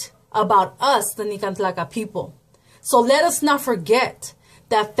respect about us, the Nicantlaca people. So let us not forget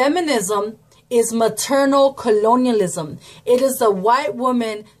that feminism is maternal colonialism. It is the white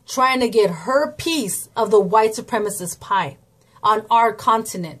woman trying to get her piece of the white supremacist pie on our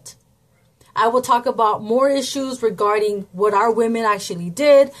continent. I will talk about more issues regarding what our women actually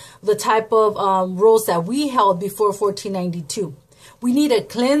did, the type of roles that we held before 1492. We need to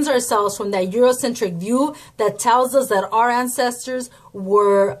cleanse ourselves from that Eurocentric view that tells us that our ancestors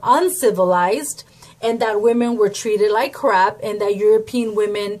were uncivilized and that women were treated like crap, and that European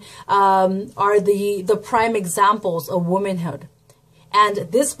women are the prime examples of womanhood.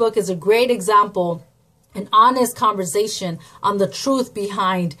 And this book is a great example, an honest conversation on the truth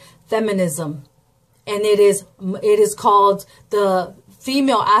behind feminism. And it is called The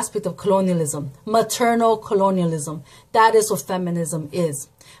Female Aspect of Colonialism, Maternal Colonialism. That is what feminism is.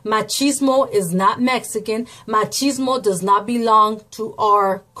 Machismo is not Mexican. Machismo does not belong to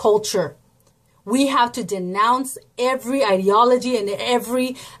our culture. We have to denounce every ideology and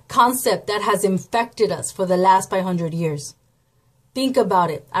every concept that has infected us for the last 500 years. Think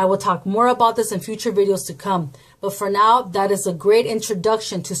about it. I will talk more about this in future videos to come. But for now, that is a great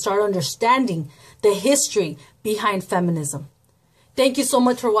introduction to start understanding the history behind feminism. Thank you so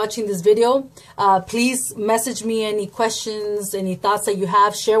much for watching this video. Please message me any questions, any thoughts that you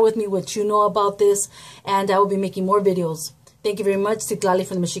have. Share with me what you know about this, and I will be making more videos. Thank you very much. Citlali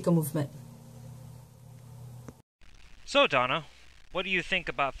from the Mexica movement. So, Donna, what do you think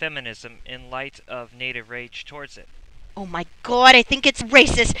about feminism in light of native rage towards it? Oh my God, I think it's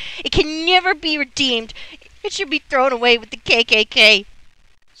racist. It can never be redeemed. It should be thrown away with the KKK.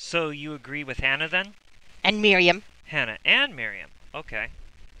 So you agree with Hannah then? And Miriam. Hannah and Miriam. Okay.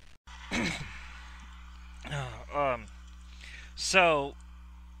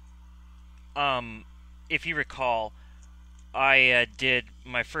 If you recall, I did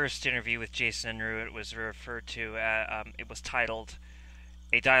my first interview with Jason Unruh. It was referred to, it was titled,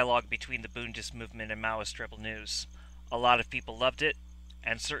 A Dialogue Between the Bundist Movement and Maoist Rebel News. A lot of people loved it,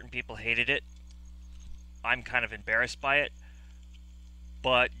 and certain people hated it. I'm kind of embarrassed by it,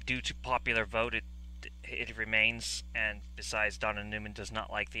 but due to popular vote, it remains, and besides, Dona Newman does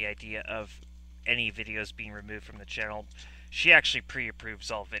not like the idea of any videos being removed from the channel. She actually pre-approves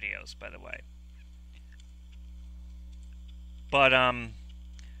all videos, by the way. But,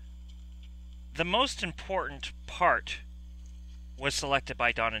 the most important part was selected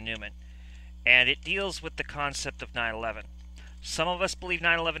by Dona Newman, and it deals with the concept of 9/11. Some of us believe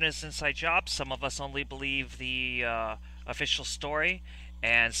 9/11 is an inside job, some of us only believe the official story,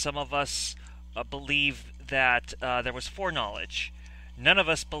 and some of us believe that there was foreknowledge. None of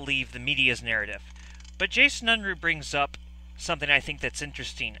us believe the media's narrative. But Jason Unruh brings up something I think that's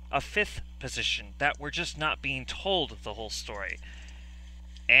interesting, a fifth position, that we're just not being told the whole story.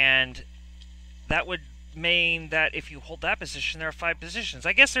 And that would mean that if you hold that position, there are 5 positions.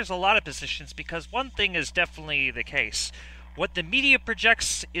 I guess there's a lot of positions, because one thing is definitely the case. What the media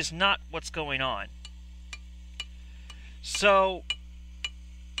projects is not what's going on. So,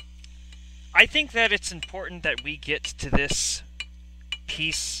 I think that it's important that we get to this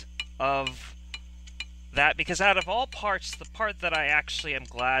piece of that, because out of all parts, the part that I actually am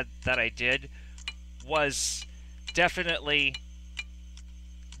glad that I did was definitely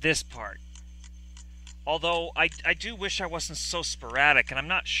this part. Although I do wish I wasn't so sporadic, and I'm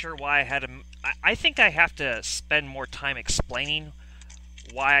not sure why I had to... I think I have to spend more time explaining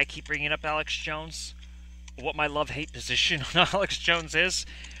why I keep bringing up Alex Jones, what my love-hate position on Alex Jones is.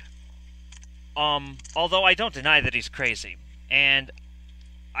 Although I don't deny that he's crazy. And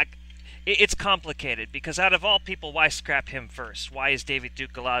it's complicated, because out of all people, why scrap him first? Why is David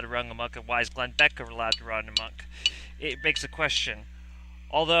Duke allowed to run amok, and why is Glenn Becker allowed to run amok? It begs a question.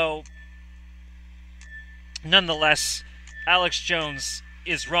 Although, nonetheless, Alex Jones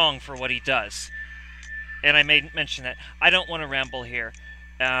is wrong for what he does. And I may mention that. I don't want to ramble here.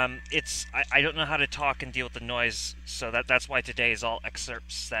 I don't know how to talk and deal with the noise, so that's why today is all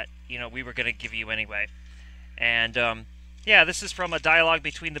excerpts that, we were going to give you anyway. And, yeah, this is from a dialogue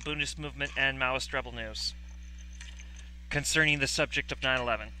between the Bundist movement and Maoist Rebel News concerning the subject of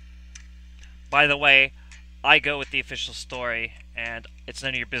 9/11. By the way, I go with the official story, and it's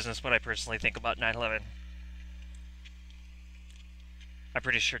none of your business what I personally think about 9/11. I'm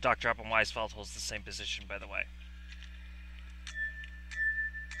pretty sure Dr. Abram Weisfeld holds the same position, by the way.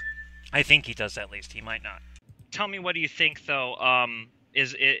 I think he does, at least. He might not. Tell me, what do you think, though?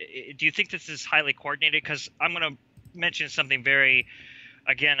 Do you think this is highly coordinated? Because I'm going to mention something very,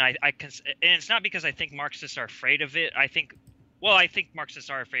 again, and it's not because I think Marxists are afraid of it. I think Marxists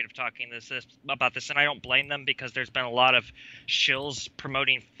are afraid of talking about this, and I don't blame them, because there's been a lot of shills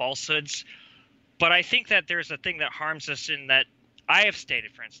promoting falsehoods. But I think that there's a thing that harms us in that I have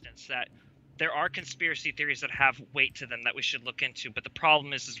stated, for instance, that there are conspiracy theories that have weight to them that we should look into, but the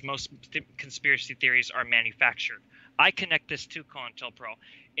problem is most conspiracy theories are manufactured. I connect this to COINTELPRO.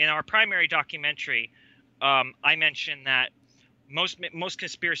 In our primary documentary, I mentioned that most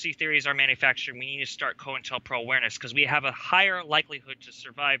conspiracy theories are manufactured. We need to start COINTELPRO awareness because we have a higher likelihood to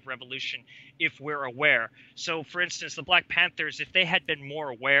survive revolution if we're aware. So, for instance, the Black Panthers, if they had been more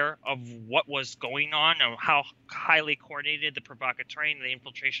aware of what was going on and how highly coordinated the provocateur and the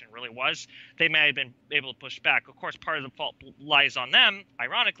infiltration really was, they may have been able to push back. Of course, part of the fault lies on them,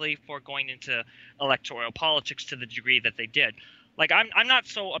 ironically, for going into electoral politics to the degree that they did. Like, I'm not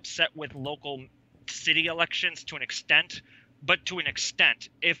so upset with local city elections to an extent, but to an extent,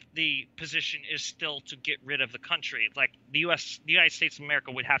 if the position is still to get rid of the country, like the United States of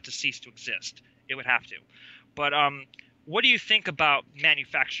America would have to cease to exist. It would have to. But what do you think about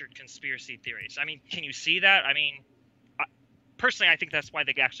manufactured conspiracy theories? I mean, can you see that? I mean, personally, I think that's why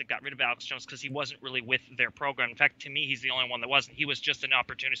they actually got rid of Alex Jones, because he wasn't really with their program. In fact, to me, he's the only one that wasn't. He was just an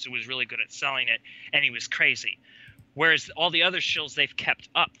opportunist who was really good at selling it, and he was crazy. Whereas all the other shills they've kept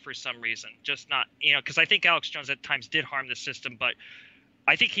up for some reason, just not, because I think Alex Jones at times did harm the system, but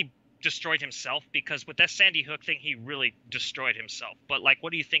I think he destroyed himself, because with that Sandy Hook thing, he really destroyed himself. But like,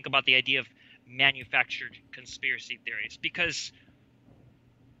 what do you think about the idea of manufactured conspiracy theories? Because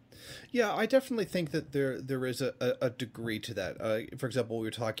yeah, I definitely think that there is a degree to that. For example, we were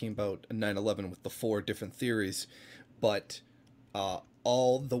talking about 9/11 with the 4 different theories, but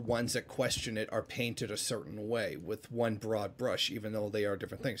all the ones that question it are painted a certain way with one broad brush, even though they are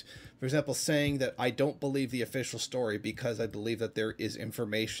different things. For example, saying that I don't believe the official story because I believe that there is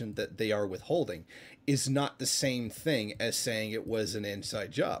information that they are withholding is not the same thing as saying it was an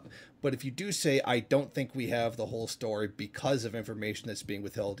inside job. But if you do say, I don't think we have the whole story because of information that's being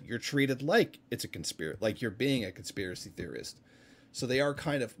withheld, you're treated like it's a like you're being a conspiracy theorist. So they are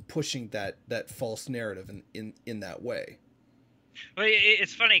kind of pushing that false narrative in that way. Well,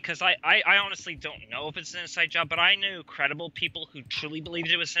 it's funny because I honestly don't know if it's an inside job, but I knew credible people who truly believed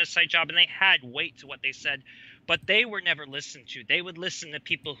it was an inside job, and they had weight to what they said, but they were never listened to. They would listen to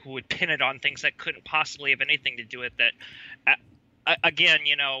people who would pin it on things that couldn't possibly have anything to do with it. Again,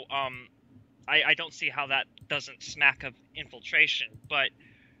 I don't see how that doesn't smack of infiltration, but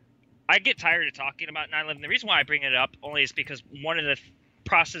I get tired of talking about 9/11. The reason why I bring it up only is because one of the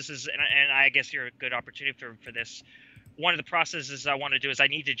processes, and I guess you're a good opportunity for this, one of the processes I want to do is I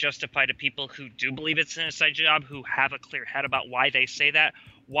need to justify to people who do believe it's an inside job, who have a clear head about why they say that,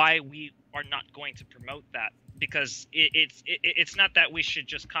 why we are not going to promote that. Because it's not that we should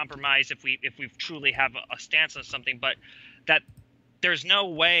just compromise if we truly have a stance on something, but that there's no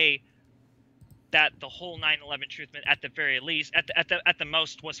way that the whole 9/11 truth, at the very least, at the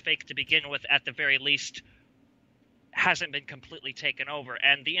most, was fake to begin with. At the very least, hasn't been completely taken over,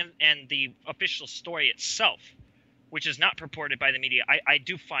 and the official story itself, which is not purported by the media, I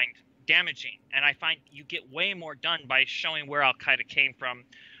do find damaging. And I find you get way more done by showing where Al-Qaeda came from,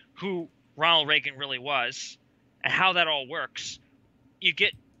 who Ronald Reagan really was, and how that all works. You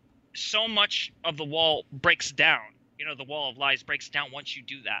get so much of the wall breaks down. The wall of lies breaks down once you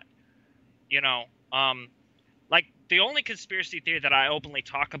do that. Like, the only conspiracy theory that I openly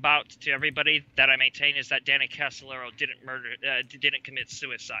talk about to everybody that I maintain is that Danny Casolaro didn't commit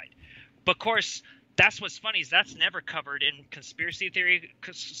suicide. But of course, that's what's funny, is that's never covered in conspiracy theory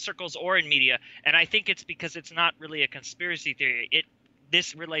circles or in media, and I think it's because it's not really a conspiracy theory.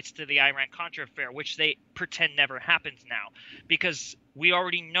 This relates to the Iran-Contra affair, which they pretend never happened now, because we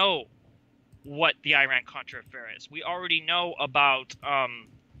already know what the Iran-Contra affair is. We already know about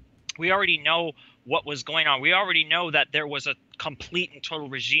we already know what was going on. We already know that there was a complete and total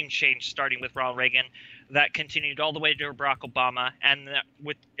regime change starting with Ronald Reagan that continued all the way to Barack Obama, and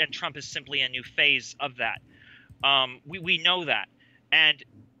Trump is simply a new phase of that. We know that, and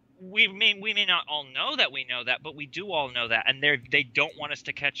we may not all know that we know that, but we do all know that, and they don't want us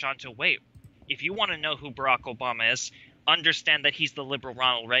to catch on to, wait, if you want to know who Barack Obama is, understand that he's the liberal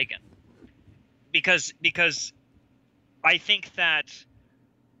Ronald Reagan. Because I think that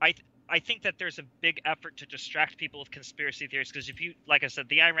I think that there's a big effort to distract people with conspiracy theories, because if you, like I said,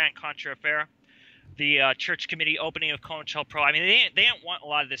 the Iran-Contra affair, the church committee opening of COINTELPRO, I mean, they didn't want a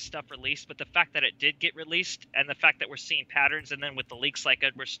lot of this stuff released, but the fact that it did get released, and the fact that we're seeing patterns, and then with the leaks like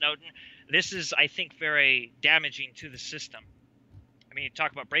Edward Snowden, this is, I think, very damaging to the system. I mean, you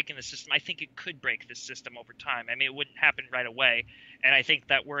talk about breaking the system, I think it could break the system over time. I mean, it wouldn't happen right away, and I think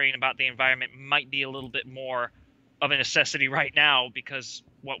that worrying about the environment might be a little bit more of a necessity right now, because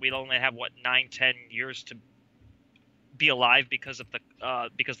we only have 9-10 years to be alive because of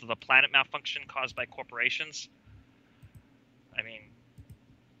the planet malfunction caused by corporations. I mean,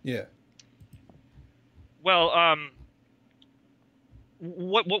 yeah. Well,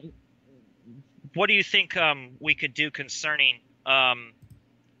 what do you think we could do concerning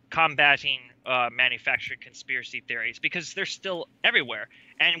combating manufactured conspiracy theories, because they're still everywhere.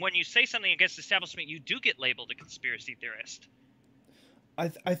 And when you say something against the establishment, you do get labeled a conspiracy theorist.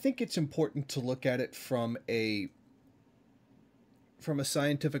 I think it's important to look at it from a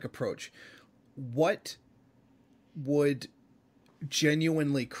scientific approach. What would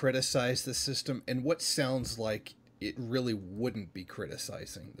genuinely criticize the system, and what sounds like it really wouldn't be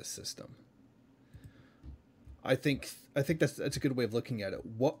criticizing the system? I think that's a good way of looking at it.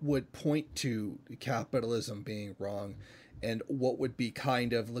 What would point to capitalism being wrong, and what would be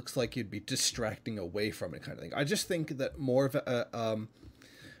kind of looks like you'd be distracting away from it, kind of thing. I just think that more of a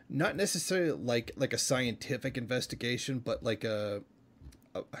not necessarily like a scientific investigation, but like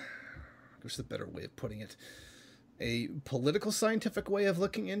what's the better way of putting it? A political scientific way of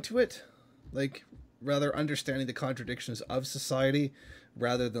looking into it, like rather understanding the contradictions of society,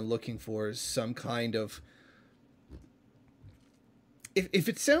 rather than looking for some kind of. If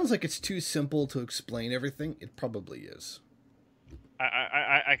it sounds like it's too simple to explain everything, it probably is.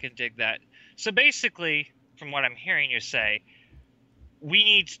 I can dig that. So basically, from what I'm hearing you say, we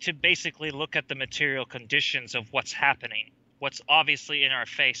need to basically look at the material conditions of what's happening, what's obviously in our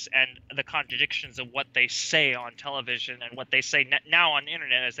face, and the contradictions of what they say on television and what they say now on the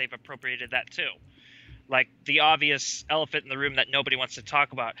internet, as they've appropriated that too. Like the obvious elephant in the room that nobody wants to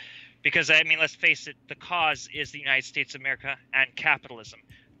talk about. Because, I mean, let's face it, the cause is the United States of America and capitalism.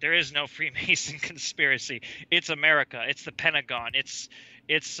 There is no Freemason conspiracy. It's America. It's the Pentagon. It's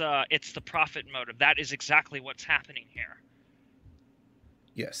the profit motive. That is exactly what's happening here.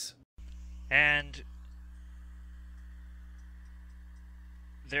 Yes. And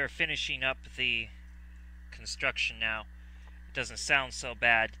they're finishing up the construction now. It doesn't sound so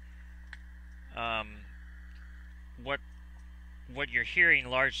bad. What you're hearing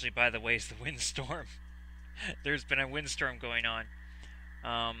largely, by the way, is the windstorm. There's been a windstorm going on.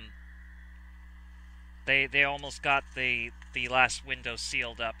 They almost got the last window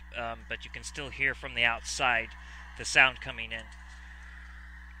sealed up, but you can still hear from the outside the sound coming in.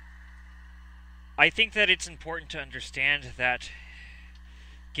 I think that it's important to understand that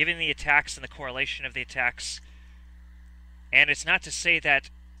given the attacks and the correlation of the attacks, and it's not to say that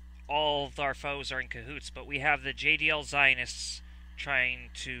all of our foes are in cahoots, but we have the JDL Zionists trying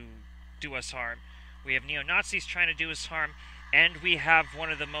to do us harm. We have neo-Nazis trying to do us harm, and we have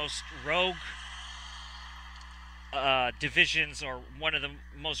one of the most rogue divisions, or one of the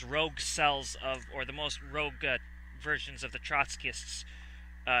most rogue cells of, or the most rogue versions of the Trotskyists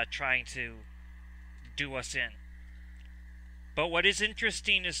trying to do us in. But what is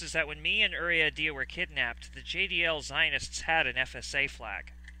interesting is that when me and Uriah Adia were kidnapped, the JDL Zionists had an FSA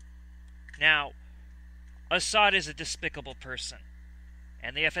flag. Now, Assad is a despicable person,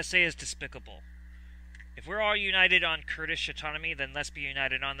 and the FSA is despicable. If we're all united on Kurdish autonomy, then let's be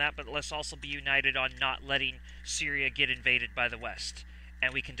united on that, but let's also be united on not letting Syria get invaded by the West,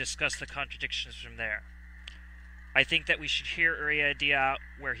 and we can discuss the contradictions from there. I think that we should hear Uriah Adia out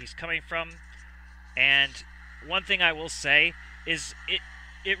where he's coming from, and one thing I will say is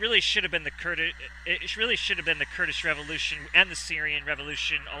it really should have been the Kurdish revolution and the Syrian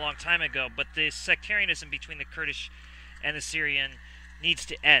revolution a long time ago, but the sectarianism between the Kurdish and the Syrian needs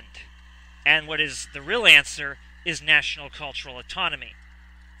to end. And what is the real answer is national cultural autonomy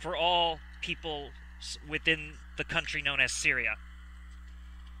for all people within the country known as Syria.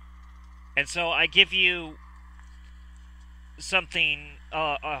 And so I give you something,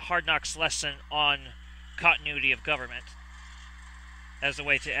 a hard knocks lesson on continuity of government as a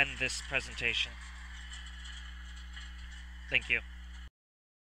way to end this presentation. Thank you.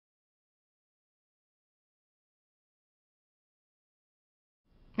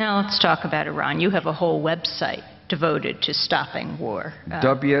 Now let's talk about Iran. You have a whole website devoted to stopping war.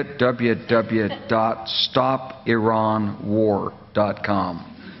 www.stopiranwar.com.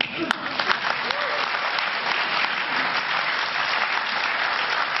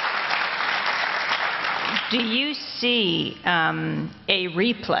 Do you see a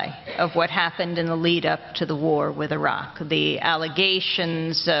replay of what happened in the lead up to the war with Iraq? The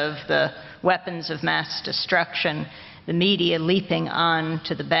allegations of the weapons of mass destruction, the media leaping on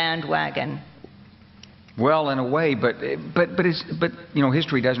to the bandwagon? Well, in a way, but you know,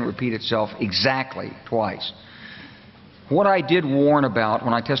 history doesn't repeat itself exactly twice. What I did warn about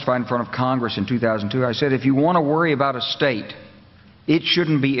when I testified in front of Congress in 2002, I said, if you want to worry about a state, it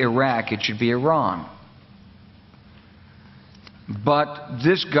shouldn't be Iraq, it should be Iran. But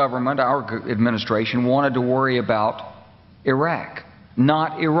this government, our administration, wanted to worry about Iraq,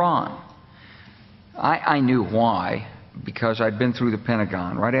 not Iran. I knew why, because I'd been through the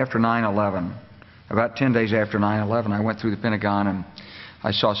Pentagon. Right after 9/11, about 10 days after 9/11, I went through the Pentagon and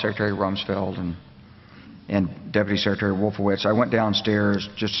I saw Secretary Rumsfeld and Deputy Secretary Wolfowitz. I went downstairs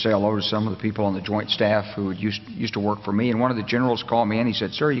just to say hello to some of the people on the Joint Staff who used to work for me, and one of the generals called me in. He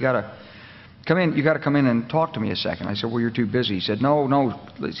said, "Sir, you got to come in. You got to come in and talk to me a second." I said, "Well, you're too busy." He said, "No."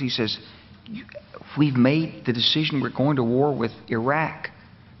 He says, "We've made the decision. We're going to war with Iraq."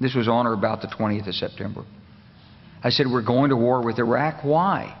 This was on or about the 20th of September. I said, "We're going to war with Iraq.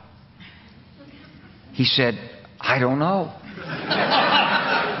 Why?" He said, "I don't know."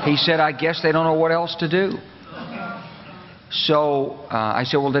 He said, "I guess they don't know what else to do." So I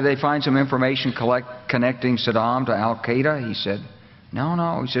said, "Well, did they find some information connecting Saddam to Al-Qaeda?" He said,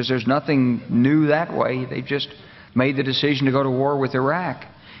 No. He says, "There's nothing new that way. They just made the decision to go to war with Iraq."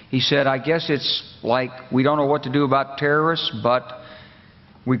 He said, "I guess it's like we don't know what to do about terrorists, but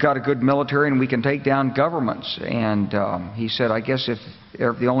we've got a good military and we can take down governments." And he said, "I guess if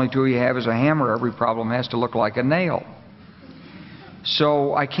the only tool you have is a hammer, every problem has to look like a nail."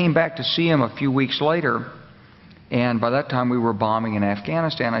 So I came back to see him a few weeks later, and by that time we were bombing in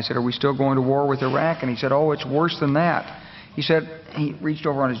Afghanistan. I said, "Are we still going to war with Iraq?" And he said, "Oh, it's worse than that." He said, he reached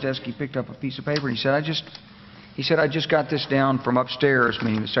over on his desk, he picked up a piece of paper, and he said, I just got this down from upstairs,"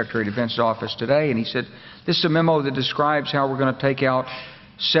 meaning the Secretary of Defense's office today, and he said, "This is a memo that describes how we're going to take out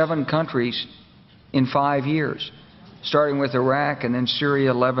 7 countries in 5 years, starting with Iraq and then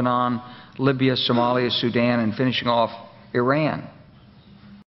Syria, Lebanon, Libya, Somalia, Sudan, and finishing off Iran."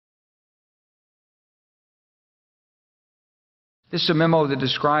 This is a memo that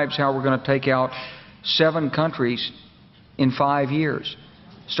describes how we're going to take out 7 countries in 5 years,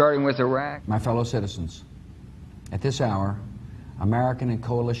 starting with Iraq. My fellow citizens, at this hour, American and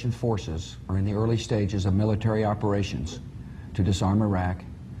coalition forces are in the early stages of military operations to disarm Iraq,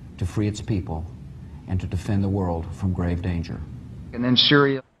 to free its people, and to defend the world from grave danger. And then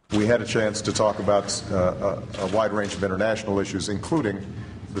Syria. We had a chance to talk about a wide range of international issues, including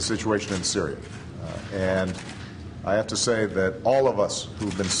the situation in Syria. And I have to say that all of us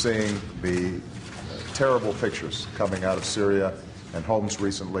who've been seeing the terrible pictures coming out of Syria and Homs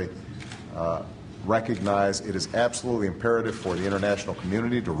recently recognize it is absolutely imperative for the international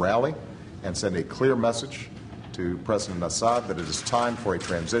community to rally and send a clear message to President Assad that it is time for a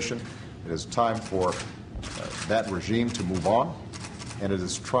transition, it is time for that regime to move on, and it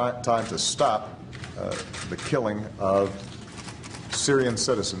is time to stop the killing of Syrian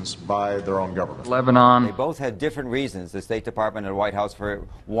citizens by their own government. Lebanon. They both had different reasons, the State Department and the White House, for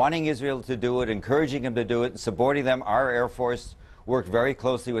wanting Israel to do it, encouraging them to do it, supporting them. Our Air Force worked very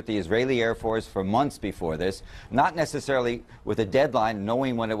closely with the Israeli Air Force for months before this, not necessarily with a deadline,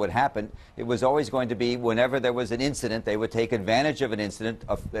 knowing when it would happen. It was always going to be whenever there was an incident, they would take advantage of an incident.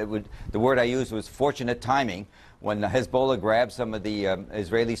 The word I used was fortunate timing. When Hezbollah grabbed some of the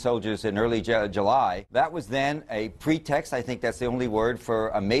Israeli soldiers in early July, that was then a pretext, I think that's the only word, for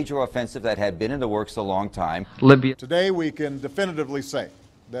a major offensive that had been in the works a long time. Libya. Today we can definitively say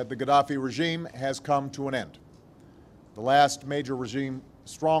that the Gaddafi regime has come to an end. The last major regime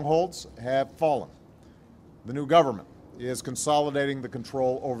strongholds have fallen. The new government is consolidating the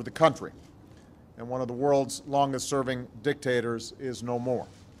control over the country, and one of the world's longest-serving dictators is no more.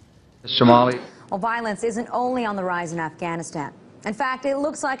 Somalia. Well, violence isn't only on the rise in Afghanistan. In fact, it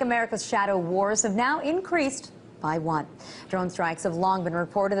looks like America's shadow wars have now increased by 1. Drone strikes have long been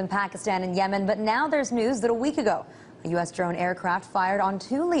reported in Pakistan and Yemen, but now there's news that a week ago, a U.S. drone aircraft fired on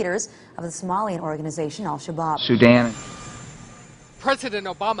 2 leaders of the Somalian organization Al-Shabaab. Sudan. President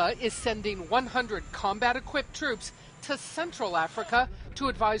Obama is sending 100 combat-equipped troops to Central Africa to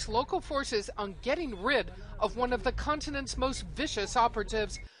advise local forces on getting rid of one of the continent's most vicious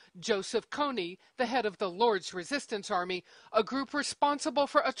operatives, Joseph Kony, the head of the Lord's Resistance Army, a group responsible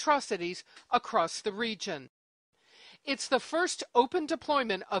for atrocities across the region. It's the first open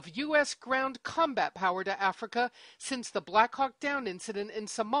deployment of U.S. ground combat power to Africa since the Black Hawk Down incident in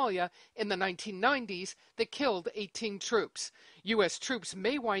Somalia in the 1990s that killed 18 troops. U.S. troops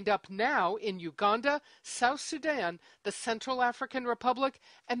may wind up now in Uganda, South Sudan, the Central African Republic,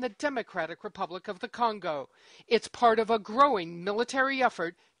 and the Democratic Republic of the Congo. It's part of a growing military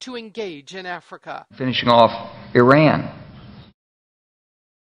effort to engage in Africa. Finishing off Iran.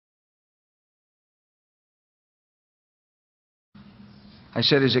 I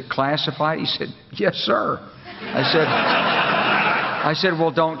said, "Is it classified?" He said, "Yes, sir." I said,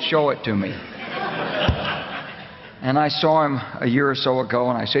 "Well, don't show it to me." And I saw him a year or so ago,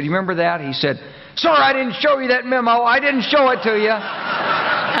 and I said, "You remember that?" He said, "Sir, I didn't show you that memo. I didn't show it to you."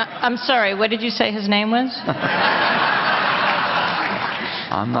 I'm sorry, what did you say his name was?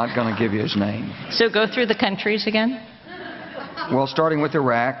 I'm not going to give you his name. So go through the countries again. Well, starting with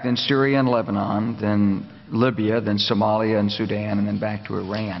Iraq, then Syria and Lebanon, then Libya, then Somalia and Sudan, and then back to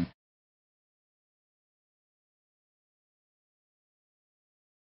Iran.